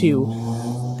applied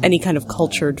to any kind of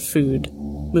cultured food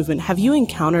movement. Have you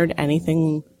encountered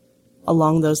anything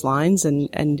along those lines? And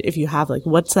if you have,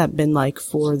 what's that been like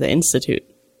for the Institute?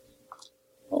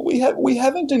 Well, we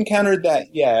haven't encountered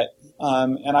that yet.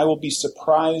 And I will be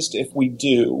surprised if we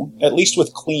do, at least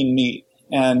with clean meat.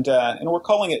 And we're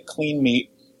calling it clean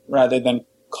meat rather than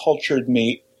cultured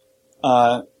meat,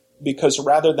 because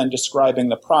rather than describing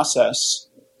the process,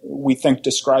 we think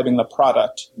describing the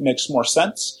product makes more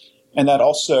sense. And that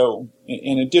also,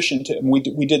 in addition to,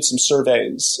 we did some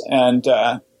surveys, and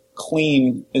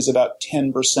clean is about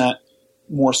 10%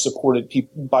 more supported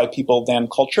by people than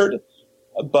cultured.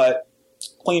 But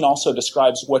clean also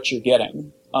describes what you're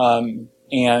getting.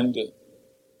 And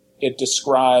it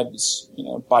describes,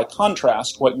 by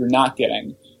contrast, what you're not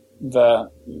getting, the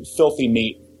filthy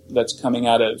meat that's coming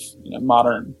out of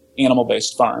modern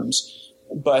animal-based farms.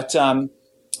 But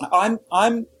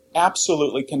I'm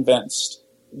absolutely convinced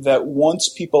that once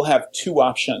people have two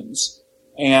options,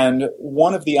 and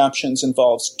one of the options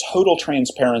involves total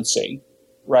transparency,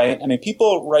 right? I mean,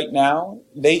 people right now,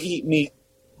 they eat meat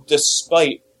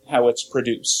despite how it's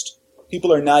produced.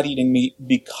 People are not eating meat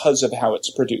because of how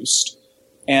it's produced.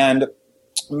 And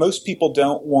most people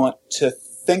don't want to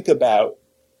think about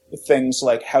things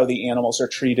like how the animals are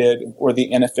treated or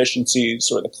the inefficiencies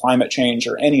or the climate change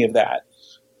or any of that.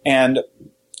 And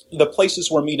the places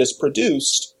where meat is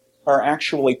produced are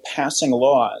actually passing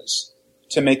laws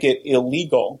to make it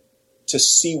illegal to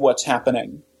see what's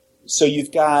happening. So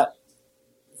you've got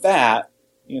that,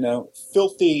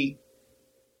 filthy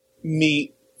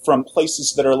meat from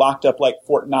places that are locked up like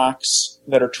Fort Knox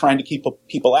that are trying to keep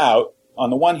people out on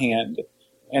the one hand.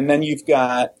 And then you've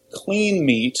got clean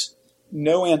meat,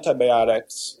 no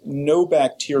antibiotics, no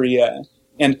bacteria,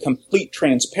 and complete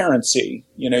transparency.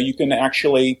 You can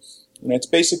actually, it's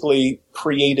basically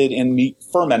created in meat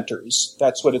fermenters.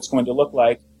 That's what it's going to look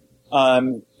like.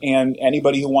 And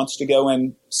anybody who wants to go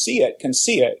and see it can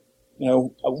see it.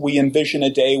 We envision a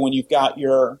day when you've got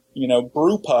your,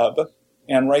 brew pub,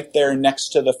 and right there next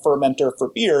to the fermenter for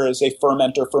beer is a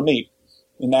fermenter for meat.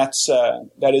 And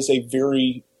that is a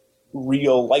very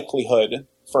real likelihood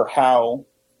for how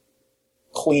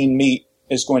clean meat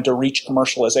is going to reach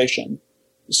commercialization.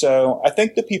 So I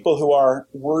think the people who are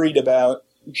worried about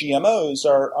GMOs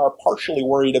are partially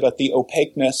worried about the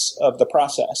opaqueness of the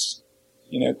process.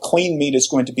 Clean meat is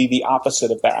going to be the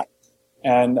opposite of that.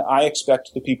 And I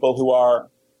expect the people who are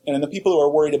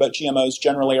worried about GMOs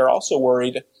generally are also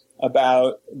worried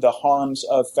about the harms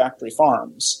of factory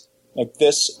farms. Like,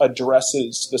 this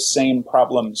addresses the same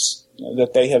problems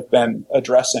that they have been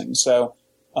addressing. So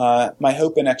my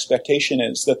hope and expectation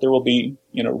is that there will be,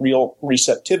 real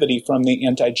receptivity from the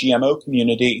anti-GMO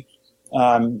community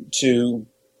to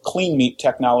clean meat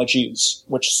technologies,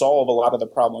 which solve a lot of the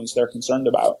problems they're concerned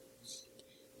about.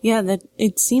 Yeah, that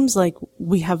it seems like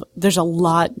there's a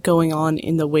lot going on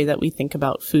in the way that we think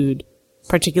about food,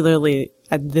 particularly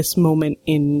at this moment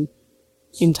in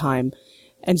time.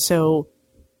 And so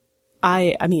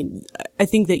I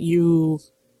think that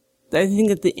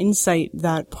the insight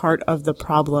that part of the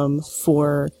problem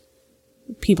for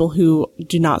people who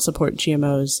do not support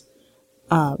GMOs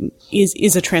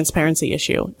is a transparency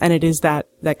issue. And it is that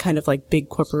kind of like big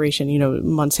corporation.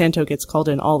 Monsanto gets called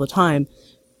in all the time.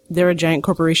 They're a giant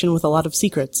corporation with a lot of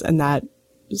secrets, and that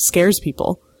scares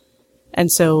people. And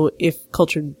so if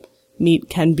cultured meat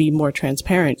can be more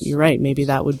transparent, you're right, maybe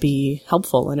that would be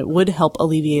helpful, and it would help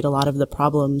alleviate a lot of the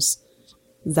problems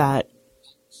that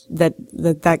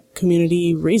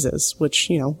community raises, which,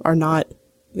 are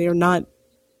not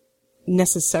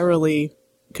necessarily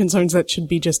concerns that should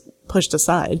be just pushed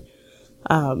aside.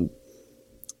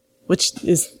 Which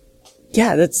is,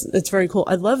 that's very cool.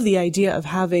 I love the idea of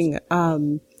having,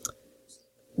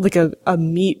 like a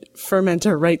meat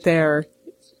fermenter right there,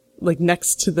 like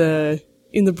next to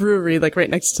in the brewery, like right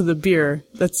next to the beer.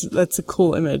 That's a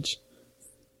cool image.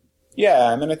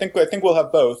 Yeah, I think we'll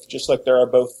have both, just like there are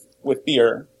both with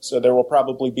beer. So there will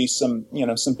probably be some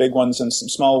big ones and some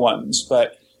small ones.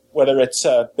 But whether it's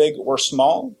big or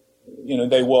small,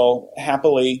 they will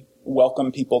happily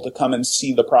welcome people to come and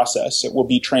see the process. It will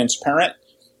be transparent.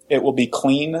 It will be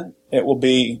clean. It will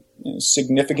be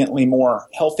significantly more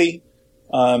healthy,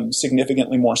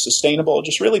 significantly more sustainable,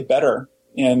 just really better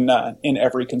in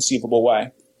every conceivable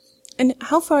way. And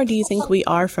how far do you think we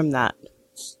are from that?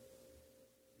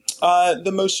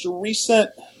 The most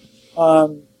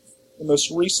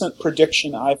recent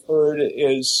prediction I've heard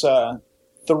is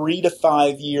 3 to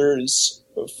 5 years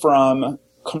from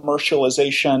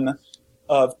commercialization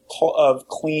of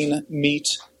clean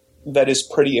meat that is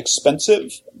pretty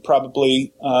expensive,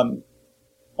 probably on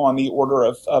the order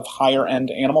of higher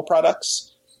end animal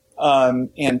products,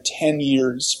 and 10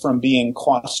 years from being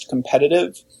cost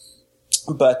competitive.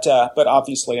 But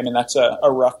obviously, I mean, that's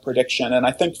a rough prediction. And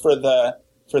I think for the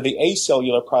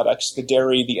acellular products, the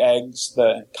dairy, the eggs,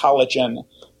 the collagen,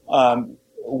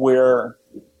 we're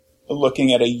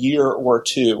looking at a year or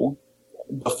two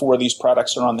before these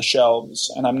products are on the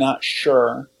shelves. And I'm not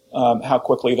sure how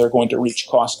quickly they're going to reach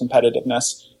cost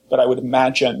competitiveness, but I would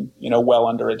imagine, well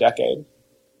under a decade.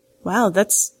 Wow,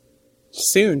 that's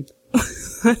soon.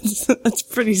 That's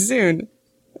pretty soon.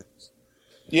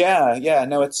 Yeah.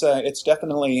 No, it's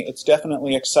definitely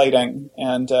exciting.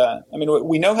 And, I mean,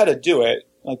 we know how to do it.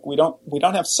 Like we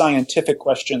don't have scientific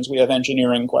questions. We have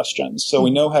engineering questions. So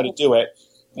we know how to do it.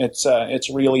 It's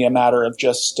really a matter of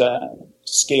just,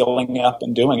 scaling up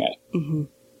and doing it. Mm-hmm.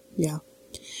 Yeah.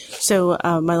 So,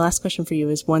 my last question for you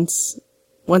is once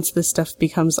this stuff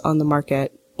becomes on the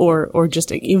market or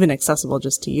just even accessible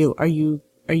just to you, are you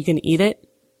going to eat it?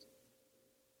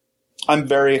 I'm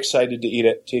very excited to eat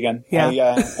it, Tegan.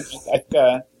 Yeah. I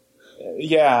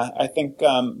think,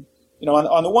 on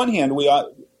the one hand,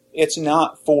 it's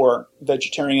not for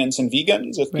vegetarians and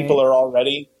vegans. If people are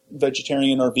already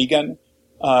vegetarian or vegan,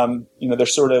 they're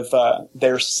sort of,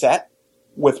 they're set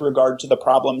with regard to the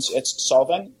problems it's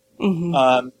solving.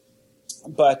 Mm-hmm.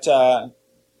 But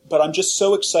I'm just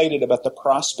so excited about the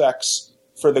prospects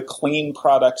for the clean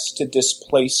products to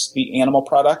displace the animal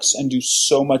products and do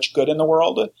so much good in the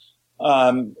world,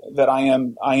 that I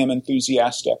am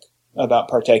enthusiastic about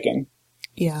partaking.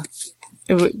 Yeah.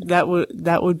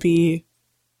 That would be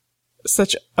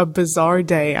such a bizarre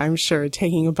day, I'm sure,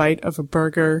 taking a bite of a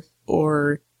burger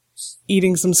or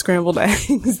eating some scrambled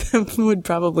eggs. That would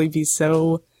probably be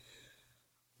so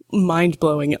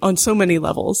mind-blowing on so many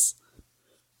levels.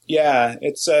 Yeah,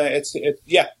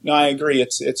 no, I agree.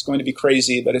 It's going to be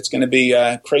crazy, but it's going to be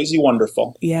crazy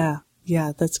wonderful. Yeah,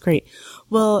 that's great.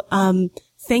 Well,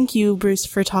 thank you, Bruce,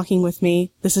 for talking with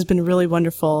me. This has been really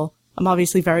wonderful. I'm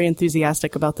obviously very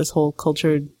enthusiastic about this whole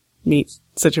cultured meat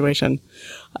situation.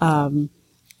 And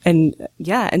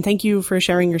thank you for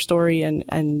sharing your story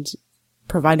and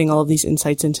providing all of these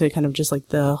insights into kind of just like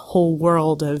the whole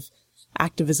world of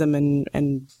activism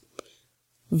and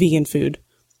vegan food.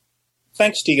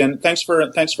 Thanks, Tegan. Thanks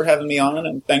for having me on,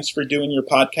 and thanks for doing your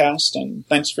podcast, and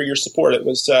thanks for your support. It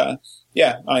was,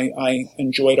 I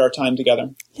enjoyed our time together.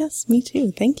 Yes, me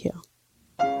too. Thank you.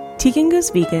 Tegan Goes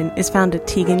Vegan is found at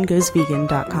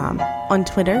tegangoesvegan.com, on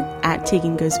Twitter at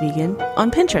Tegan Goes Vegan,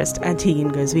 on Pinterest at Tegan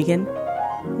Goes Vegan.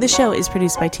 The show is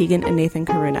produced by Tegan and Nathan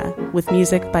Karuna, with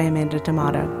music by Amanda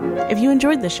D'Amato. If you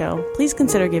enjoyed the show, please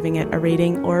consider giving it a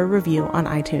rating or a review on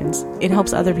iTunes. It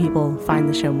helps other people find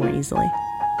the show more easily.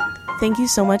 Thank you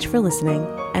so much for listening,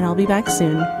 and I'll be back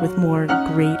soon with more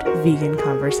great vegan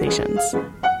conversations.